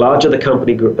 as the larger the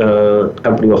company or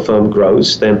firm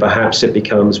grows, then perhaps it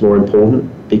becomes more important,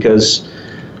 because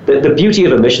the beauty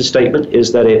of a mission statement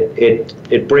is that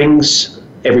it brings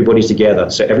everybody together,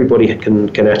 so everybody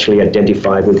can actually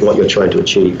identify with what you're trying to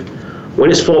achieve. When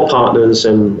it's 4 partners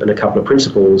and a couple of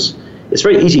principals, it's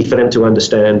very easy for them to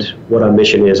understand what our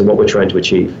mission is and what we're trying to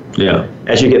achieve. Yeah.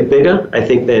 As you get bigger, I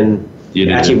think then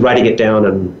actually writing it down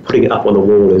and putting it up on the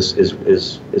wall is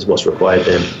what's required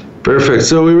then. Perfect.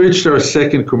 So we reached our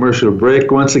second commercial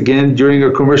break. Once again, during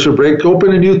our commercial break,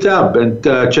 open a new tab and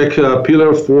check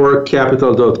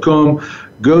pillar4capital.com.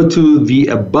 Go to the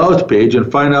About page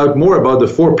and find out more about the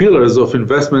 4 pillars of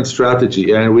investment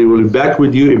strategy. And we will be back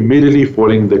with you immediately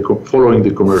following the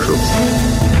commercials.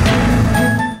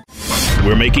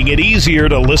 We're making it easier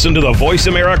to listen to the Voice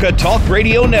America Talk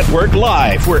Radio Network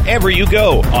live wherever you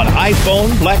go on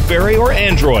iPhone, BlackBerry, or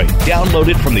Android. Download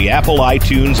it from the Apple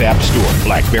iTunes App Store,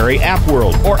 BlackBerry App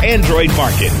World, or Android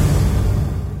Market.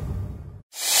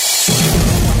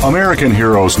 American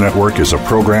Heroes Network is a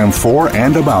program for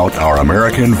and about our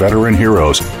American veteran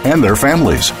heroes and their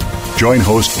families. Join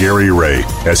host Gary Ray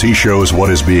as he shows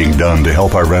what is being done to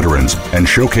help our veterans and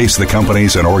showcase the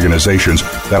companies and organizations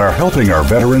that are helping our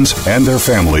veterans and their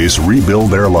families rebuild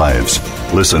their lives.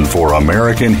 Listen for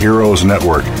American Heroes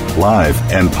Network, live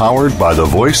and powered by the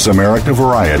Voice America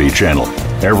Variety Channel,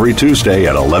 every Tuesday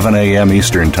at 11 a.m.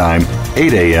 Eastern Time,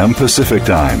 8 a.m. Pacific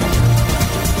Time.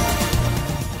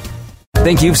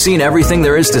 Think you've seen everything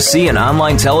there is to see in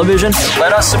online television?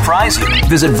 Let us surprise you.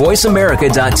 Visit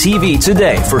voiceamerica.tv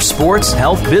today for sports,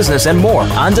 health, business, and more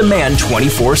on demand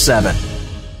 24/7.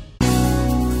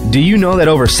 Do you know that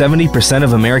over 70%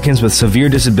 of Americans with severe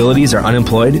disabilities are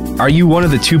unemployed? Are you one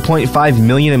of the 2.5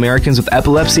 million Americans with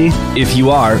epilepsy? If you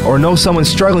are, or know someone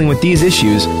struggling with these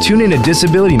issues, tune in to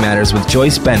Disability Matters with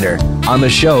Joyce Bender. On the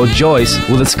show, Joyce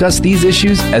will discuss these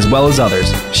issues as well as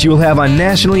others. She will have on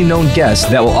nationally known guests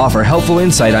that will offer helpful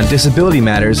insight on disability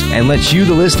matters and let you,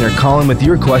 the listener, call in with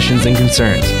your questions and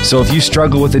concerns. So if you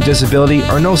struggle with a disability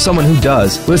or know someone who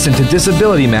does, listen to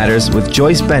Disability Matters with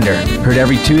Joyce Bender, heard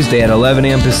every Tuesday at 11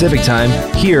 a.m. Pacific Time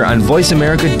here on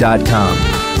voiceamerica.com.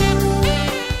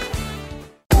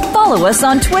 Follow us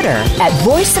on Twitter at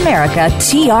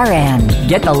VoiceAmericaTRN.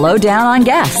 Get the lowdown on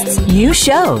guests, new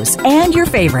shows, and your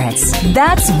favorites.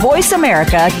 That's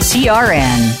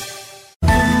VoiceAmericaTRN.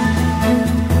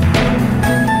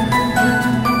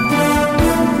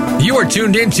 You are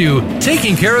tuned into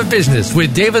Taking Care of Business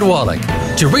with David Wallach.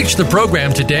 To reach the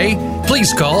program today,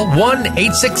 please call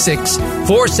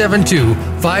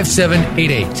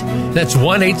 1-866-472-5788. That's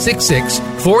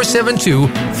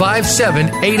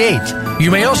 1-866-472-5788. You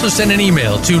may also send an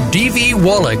email to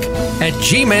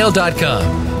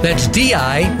dvwallach@gmail.com. That's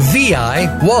DIVI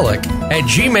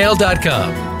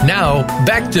Wallach@gmail.com. Now,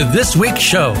 back to this week's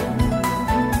show.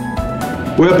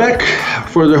 We're back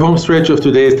for the home stretch of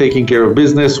today's Taking Care of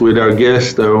Business with our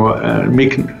guest,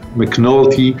 Mick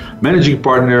McNulty, managing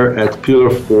partner at Pillar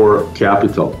 4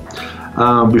 Capital.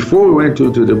 Before we went to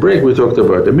the break, we talked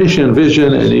about the mission,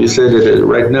 vision, and you said that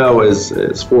right now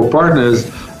as 4 partners,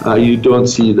 you don't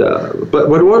see but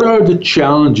what are the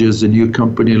challenges in your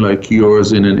company like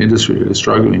yours in an industry that is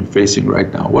struggling, facing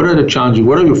right now? What are the challenges?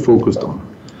 What are you focused on?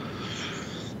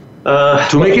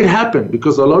 To make it happen,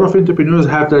 because a lot of entrepreneurs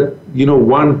have that,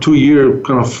 1-2 year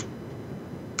kind of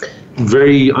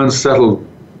very unsettled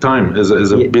time as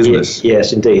a business.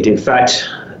 Yes, indeed. In fact,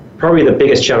 probably the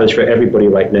biggest challenge for everybody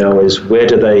right now is where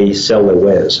do they sell their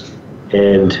wares?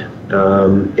 And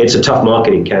it's a tough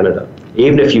market in Canada.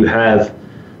 Even if you have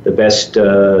the best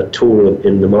tool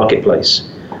in the marketplace,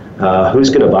 who's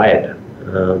going to buy it?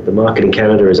 The market in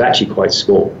Canada is actually quite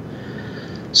small.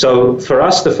 So for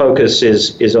us, the focus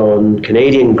is on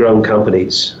Canadian-grown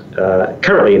companies,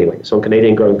 currently anyway, it's on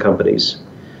Canadian-grown companies.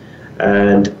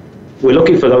 And we're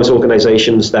looking for those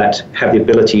organizations that have the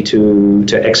ability to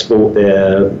export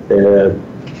their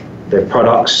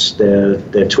products,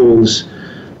 their tools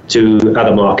to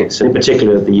other markets. And in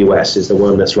particular, the US is the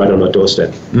one that's right on our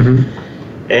doorstep. Mm-hmm.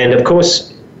 And of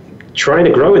course, trying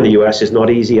to grow in the US is not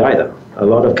easy either. A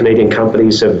lot of Canadian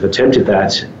companies have attempted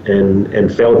that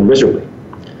and failed miserably.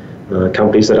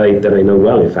 Companies that I know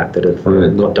well, in fact, that have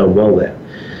not done well there.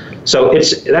 So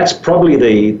that's probably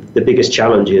the biggest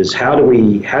challenge is how do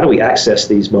we access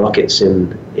these markets in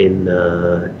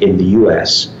the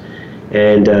US,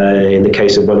 and in the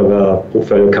case of one of our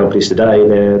portfolio companies today,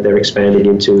 they're expanding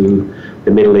into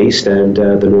the Middle East and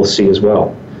the North Sea as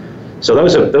well. So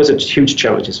those are huge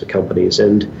challenges for companies,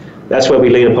 and that's where we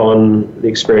lean upon the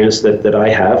experience that I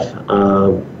have.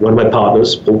 One of my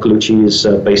partners, Paul Colucci, is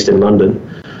based in London,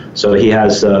 so he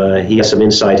has some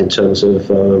insight in terms of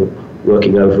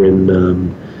working over in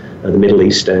the Middle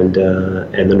East and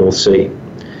the North Sea.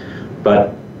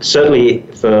 But certainly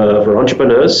for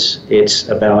entrepreneurs, it's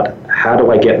about how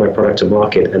do I get my product to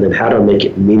market, and then how do I make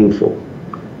it meaningful?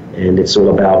 And it's all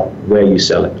about where you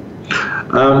sell it.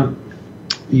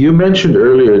 You mentioned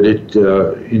earlier that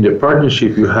in the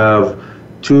partnership you have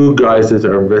two guys that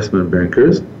are investment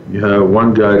bankers. You have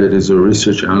one guy that is a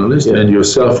research analyst, and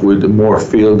yourself with more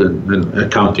field and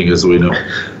accounting, as we know.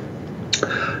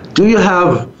 Do you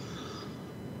have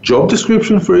job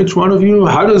description for each one of you?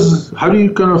 How do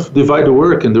you kind of divide the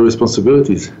work and the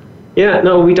responsibilities? Yeah,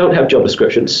 no, we don't have job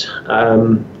descriptions.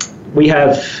 We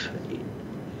have,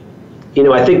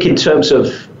 I think in terms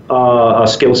of our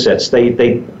skill sets,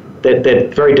 they're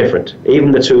very different.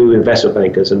 Even the two investment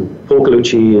bankers, and Paul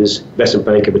Colucci is investment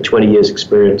banker with 20 years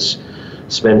experience,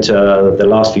 spent the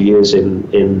last few years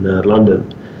in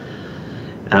London.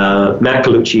 Matt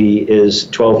Colucci is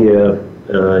 12-year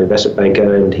investment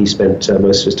banker, and he spent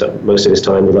most of his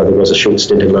time, although there was a short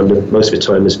stint in London, most of his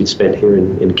time has been spent here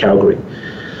in Calgary.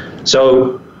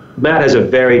 So Matt has a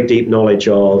very deep knowledge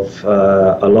of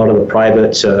a lot of the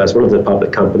private as well as the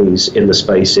public companies in the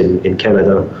space in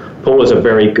Canada. Paul has a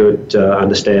very good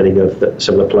understanding of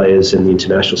some of the players in the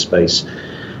international space.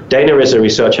 Dana is a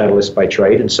research analyst by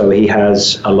trade, and so he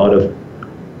has a lot of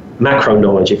macro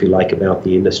knowledge, if you like, about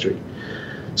the industry.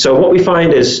 So what we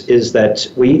find is that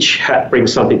we each bring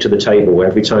something to the table.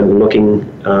 Every time we're looking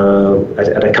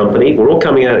at a company, we're all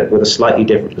coming at it with a slightly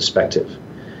different perspective.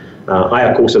 I,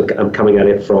 of course, am coming at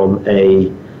it from a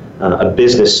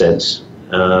business sense,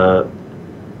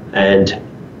 and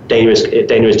Dana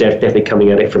is definitely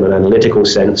coming at it from an analytical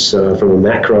sense, from a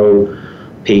macro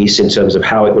piece in terms of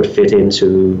how it would fit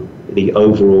into the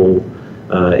overall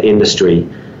industry.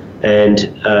 And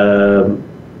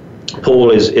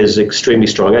Paul is extremely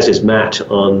strong, as is Matt,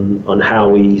 on how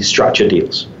we structure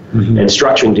deals. Mm-hmm. And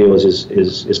structuring deals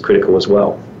is critical as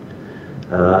well,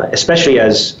 especially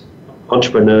as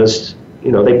entrepreneurs.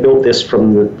 They built this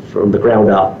from the ground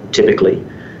up, typically,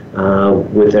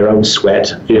 with their own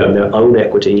sweat and their own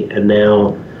equity, and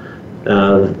now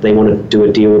they want to do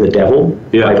a deal with the devil,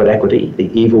 private equity,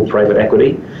 the evil private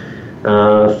equity.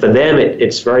 For them,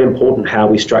 it's very important how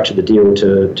we structure the deal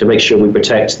to make sure we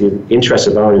protect the interests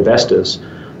of our investors,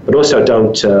 but also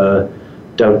don't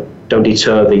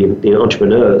deter the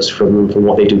entrepreneurs from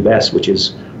what they do best, which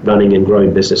is running and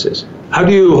growing businesses. How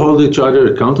do you hold each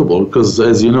other accountable? Because,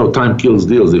 as you know, time kills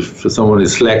deals. If someone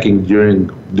is slacking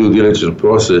during due diligence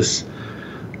process,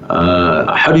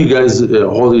 how do you guys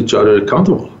hold each other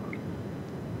accountable?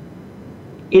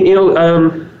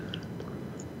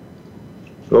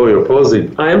 Oh, you're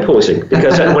pausing. I am pausing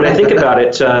because when I think about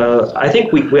it, I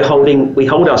think we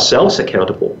hold ourselves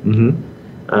accountable. Mm-hmm.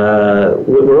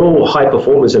 We're all high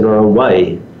performers in our own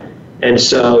way, and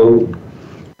so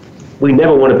we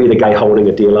never want to be the guy holding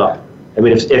a deal up. I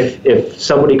mean, if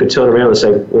somebody could turn around and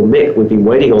say, "Well, Mick, we've been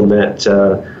waiting on that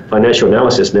financial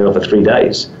analysis now for 3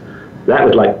 days," that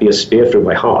would be a spear through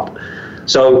my heart.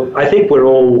 So I think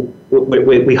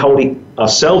we hold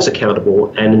ourselves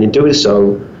accountable, and in doing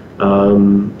so,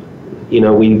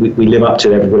 we live up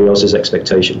to everybody else's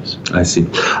expectations. I see.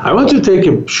 I want to take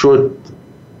a short,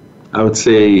 I would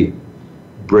say,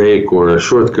 break or a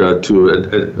shortcut to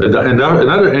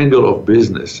another angle of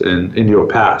business and in your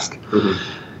past. Mm-hmm.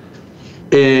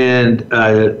 And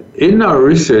in our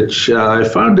research, I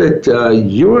found that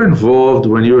you were involved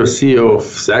when you were CEO of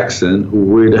Saxon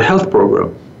with a health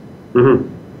program. Mm-hmm.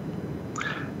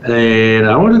 And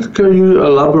I wanted to you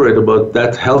elaborate about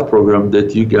that health program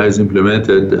that you guys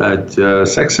implemented at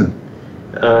Saxon.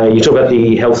 You talk about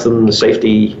the health and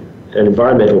safety and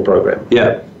environmental program.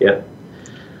 Yeah.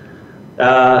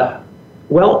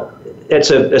 Well,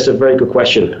 it's a very good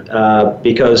question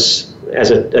because as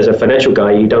a financial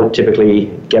guy, you don't typically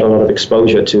get a lot of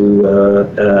exposure to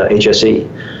HSE.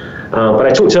 But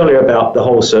I talked earlier about the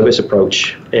whole service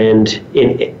approach, and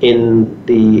in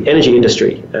the energy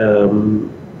industry,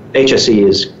 HSE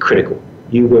is critical.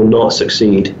 You will not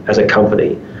succeed as a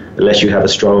company unless you have a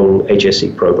strong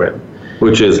HSE program.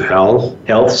 Which is health,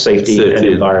 safety and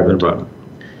environment.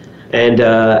 And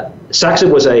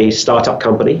Saxon was a startup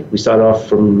company. We started off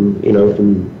from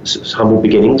humble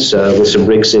beginnings with some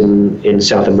rigs in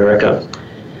South America,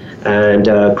 and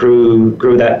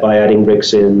grew that by adding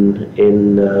rigs in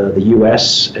the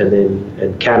US and then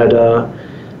in Canada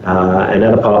and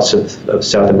other parts of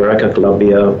South America,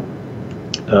 Colombia,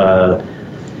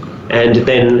 and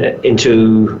then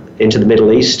into the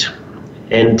Middle East.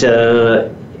 And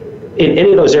in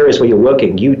any of those areas where you're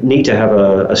working, you need to have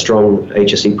a strong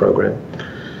HSE program.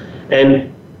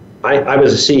 And I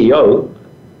was a CEO,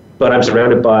 but I'm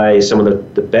surrounded by some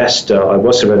of the best, I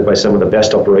was surrounded by some of the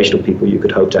best operational people you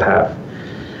could hope to have.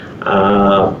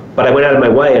 But I went out of my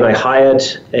way and I hired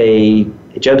a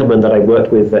gentleman that I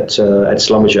worked with at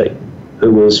Schlumberger,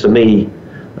 who was, for me,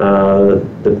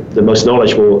 the most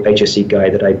knowledgeable HSE guy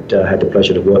that I'd had the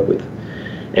pleasure to work with.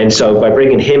 And so by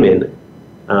bringing him in,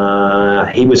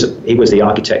 he was the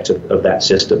architect of that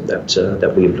system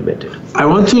that we implemented. I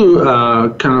want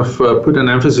to put an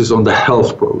emphasis on the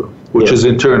health program, which is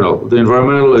internal. The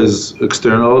environmental is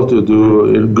external, to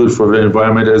do good for the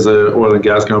environment as an oil and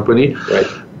gas company. Right.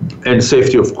 And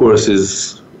safety, of course,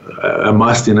 is a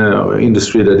must in an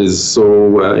industry that is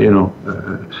so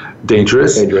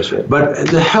dangerous. Yeah. But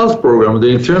the health program, the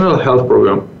internal health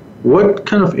program, what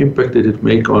kind of impact did it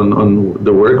make on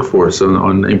the workforce,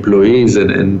 on employees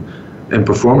and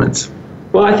performance?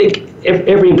 Well, I think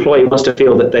every employee wants to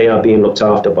feel that they are being looked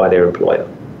after by their employer.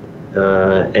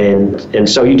 And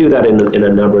so you do that in a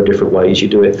number of different ways. You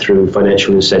do it through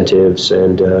financial incentives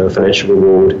and financial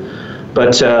reward,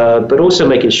 but also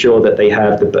making sure that they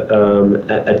have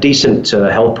a decent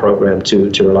health program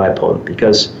to rely upon,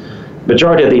 because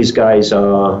majority of these guys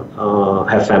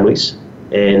have families.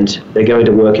 And they're going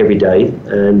to work every day,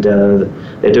 and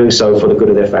they're doing so for the good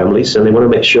of their families, and they want to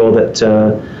make sure that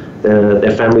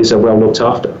their families are well looked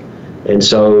after. And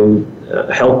so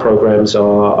health programs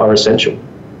are essential.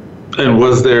 And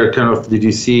was there did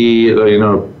you see,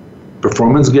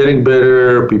 performance getting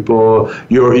better? People,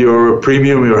 your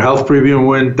premium, your health premium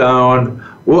went down.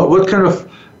 What kind of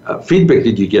feedback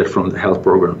did you get from the health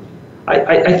program?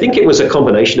 I think it was a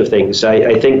combination of things.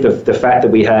 I think the fact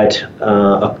that we had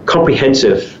a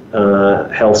comprehensive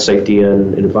health, safety,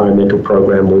 and environmental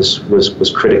program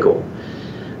was critical.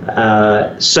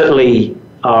 Certainly,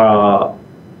 our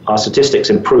statistics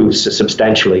improved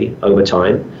substantially over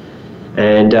time,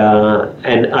 and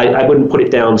I wouldn't put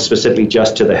it down specifically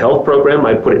just to the health program.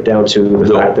 I put it down to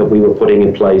the fact that we were putting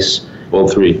in place all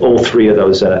three of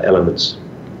those elements.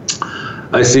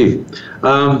 I see.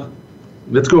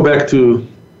 Let's go back to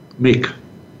Mick,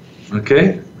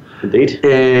 okay? Indeed.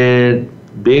 And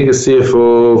being a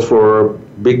CFO for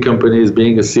big companies,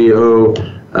 being a CEO,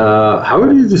 how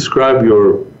would you describe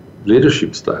your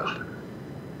leadership style?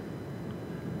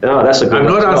 Oh, that's a good I'm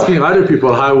not asking other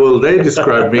people how will they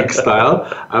describe Mick's style.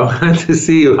 I want to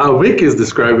see how Mick is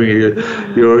describing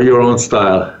your own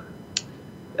style.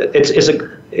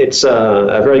 It's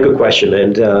a very good question,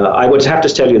 and I would have to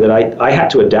tell you that I had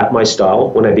to adapt my style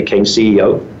when I became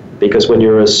CEO, because when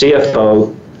you're a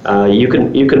CFO, you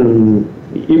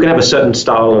can have a certain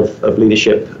style of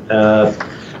leadership,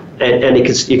 and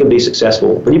you can be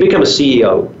successful. When you become a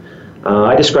CEO,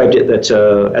 I described it that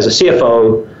as a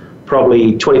CFO,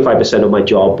 probably 25% of my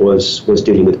job was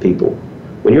dealing with people.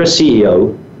 When you're a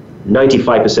CEO,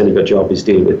 95% of your job is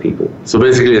dealing with people. So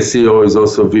basically, a CEO is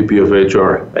also VP of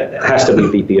HR. It has to be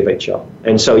VP of HR,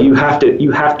 and so you have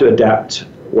to adapt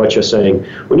what you're saying.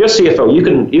 When you're CFO,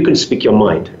 you can speak your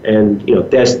mind, and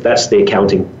that's the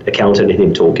accountant in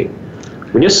him talking.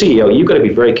 When you're CEO, you've got to be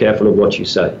very careful of what you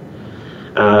say.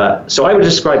 So I would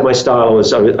describe my style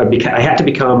as I had to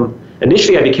become.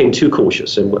 Initially, I became too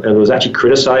cautious, and was actually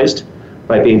criticized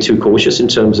by being too cautious in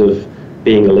terms of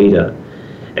being a leader.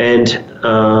 And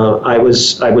I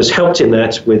was helped in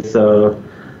that with the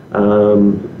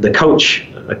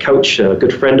coach, a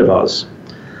good friend of ours,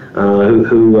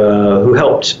 who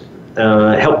helped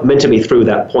mentor me through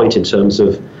that point in terms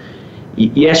of,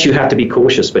 yes, you have to be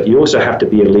cautious, but you also have to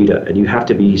be a leader, and you have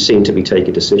to be seen to be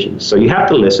taking decisions. So you have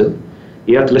to listen.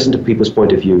 You have to listen to people's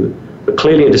point of view, but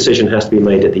clearly a decision has to be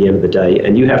made at the end of the day,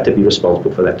 and you have to be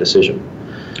responsible for that decision.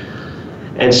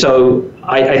 And so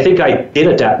I think I did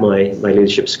adapt my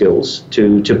leadership skills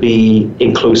to be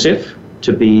inclusive,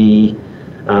 to be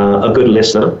a good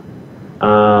listener,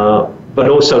 but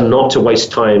also not to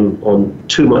waste time on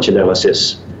too much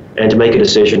analysis, and to make a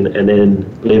decision and then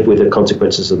live with the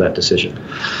consequences of that decision.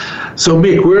 So,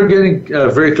 Mick, we're getting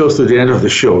very close to the end of the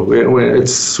show.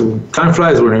 Time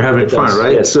flies when you're having fun,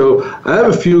 right? Yes. So I have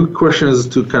a few questions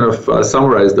to kind of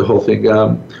summarize the whole thing.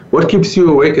 What keeps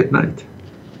you awake at night?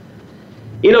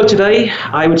 Today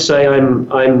I would say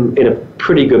I'm in a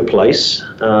pretty good place.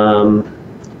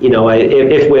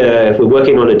 If we're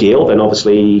working on a deal, then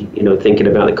obviously, thinking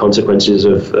about the consequences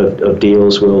of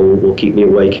deals will keep me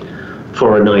awake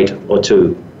for a night or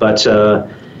two. But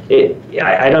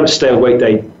I don't stay awake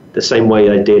the same way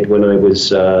I did when I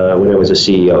was a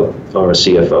CEO or a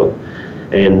CFO,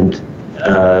 and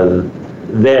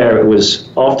there it was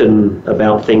often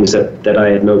about things that I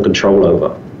had no control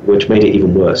over, which made it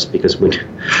even worse, because when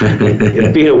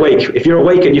being awake, if you're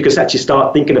awake and you can actually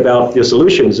start thinking about your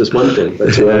solutions is one thing,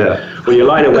 but when you're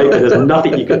lying awake and there's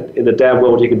nothing you can in the damn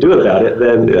world you can do about it,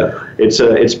 then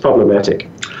it's problematic.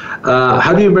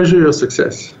 How do you measure your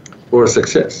success or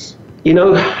success?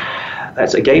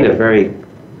 That's again a very,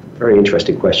 very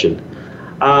interesting question.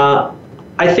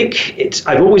 I think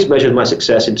I've always measured my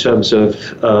success in terms of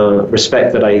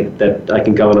respect that I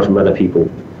can garner from other people.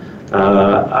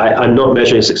 I'm not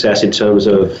measuring success in terms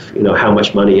of how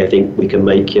much money I think we can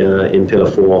make in Pillar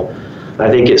 4. I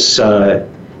think it's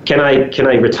can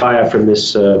I retire from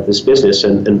this business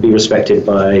and be respected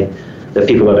by the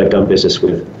people that I've done business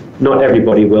with. Not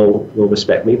everybody will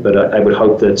respect me, but I would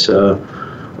hope that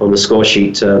on the score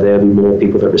sheet there'll be more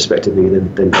people that respected me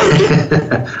than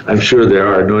I'm sure there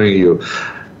are, knowing you.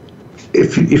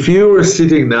 If you were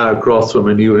sitting now across from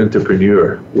a new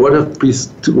entrepreneur, what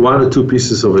one or two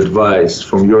pieces of advice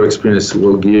from your experience you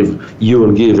will give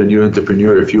a new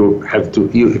entrepreneur if you had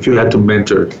to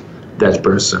mentor that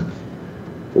person?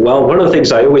 Well, one of the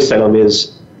things I always tell them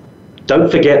is, don't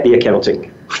forget the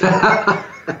accounting.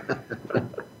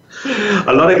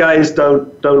 A lot of guys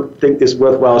don't think it's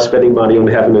worthwhile spending money on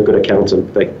having a good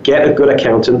accountant, but get a good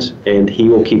accountant and he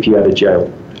will keep you out of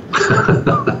jail.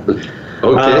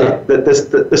 Okay.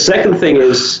 The second thing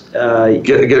is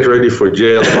get ready for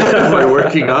jail by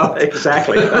working out.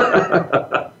 Exactly.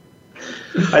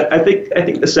 I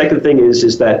think the second thing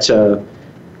is that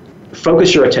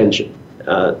focus your attention.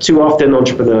 Too often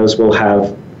entrepreneurs will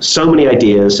have so many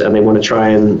ideas and they want to try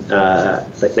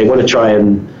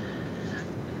and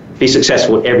be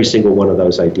successful in every single one of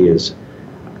those ideas.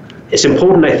 It's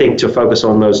important, I think, to focus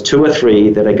on those two or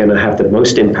three that are going to have the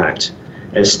most impact,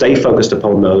 and stay focused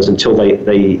upon those until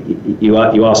you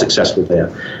are successful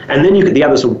there. And then the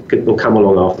others will come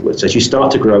along afterwards. As you start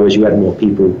to grow, as you add more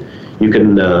people, you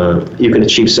can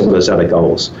achieve some of those other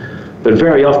goals. But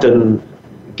very often,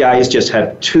 guys just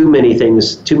have too many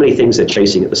things they're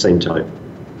chasing at the same time.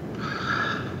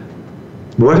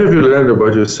 What have you learned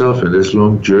about yourself in this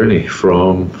long journey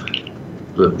from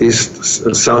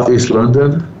Southeast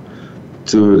London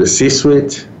to the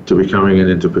C-suite to becoming an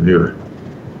entrepreneur?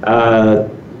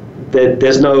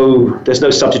 There's no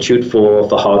substitute for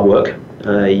hard work.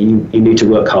 You need to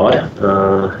work hard.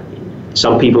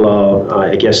 Some people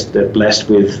are, I guess, they're blessed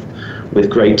with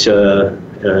great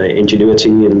ingenuity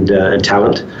and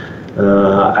talent.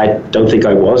 I don't think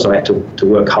I was. I had to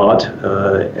work hard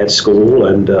at school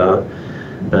and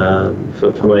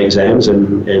for my exams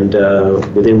and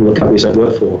within the companies I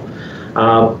work for.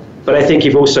 But I think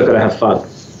you've also got to have fun.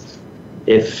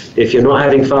 If you're not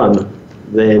having fun,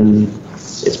 then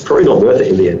it's probably not worth it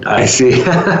in the end. I see.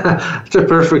 It's a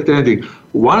perfect ending.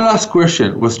 One last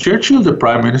question. Was Churchill the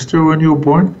prime minister when you were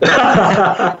born?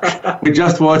 We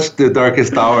just watched The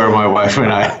Darkest Hour, my wife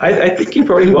and I. I think he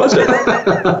probably wasn't.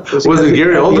 Was it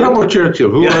Gary Oldham or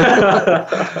Churchill? Who was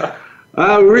it?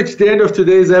 We reached the end of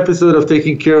today's episode of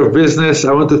Taking Care of Business.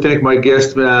 I want to thank my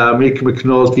guest, Mick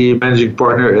McNulty, Managing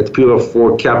Partner at Pillar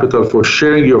 4 Capital, for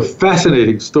sharing your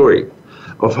fascinating story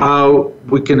of how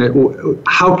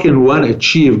can one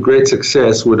achieve great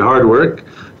success with hard work,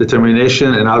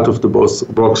 determination, and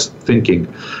out-of-the-box thinking.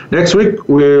 Next week,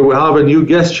 we will have a new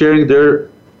guest sharing their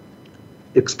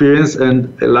experience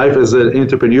and life as an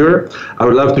entrepreneur. I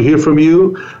would love to hear from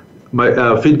you.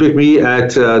 Feedback me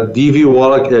at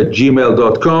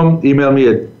dvwallach@gmail.com. Email me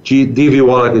at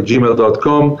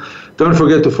dvwallach@gmail.com. Don't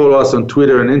forget to follow us on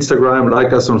Twitter and Instagram,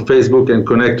 like us on Facebook, and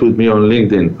connect with me on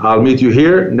LinkedIn. I'll meet you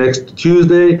here next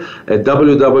Tuesday at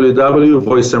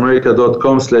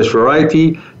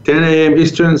www.voiceamerica.com/variety, 10 a.m.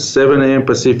 Eastern, 7 a.m.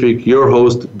 Pacific. Your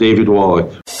host, David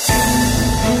Wallach.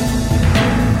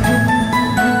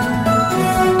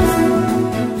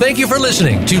 Thank you for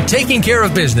listening to Taking Care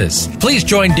of Business. Please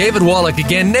join David Wallach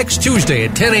again next Tuesday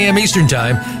at 10 a.m. Eastern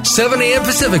Time, 7 a.m.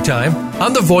 Pacific Time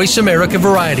on the Voice America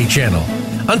Variety Channel.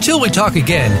 Until we talk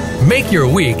again, make your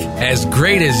week as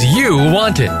great as you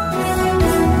want it.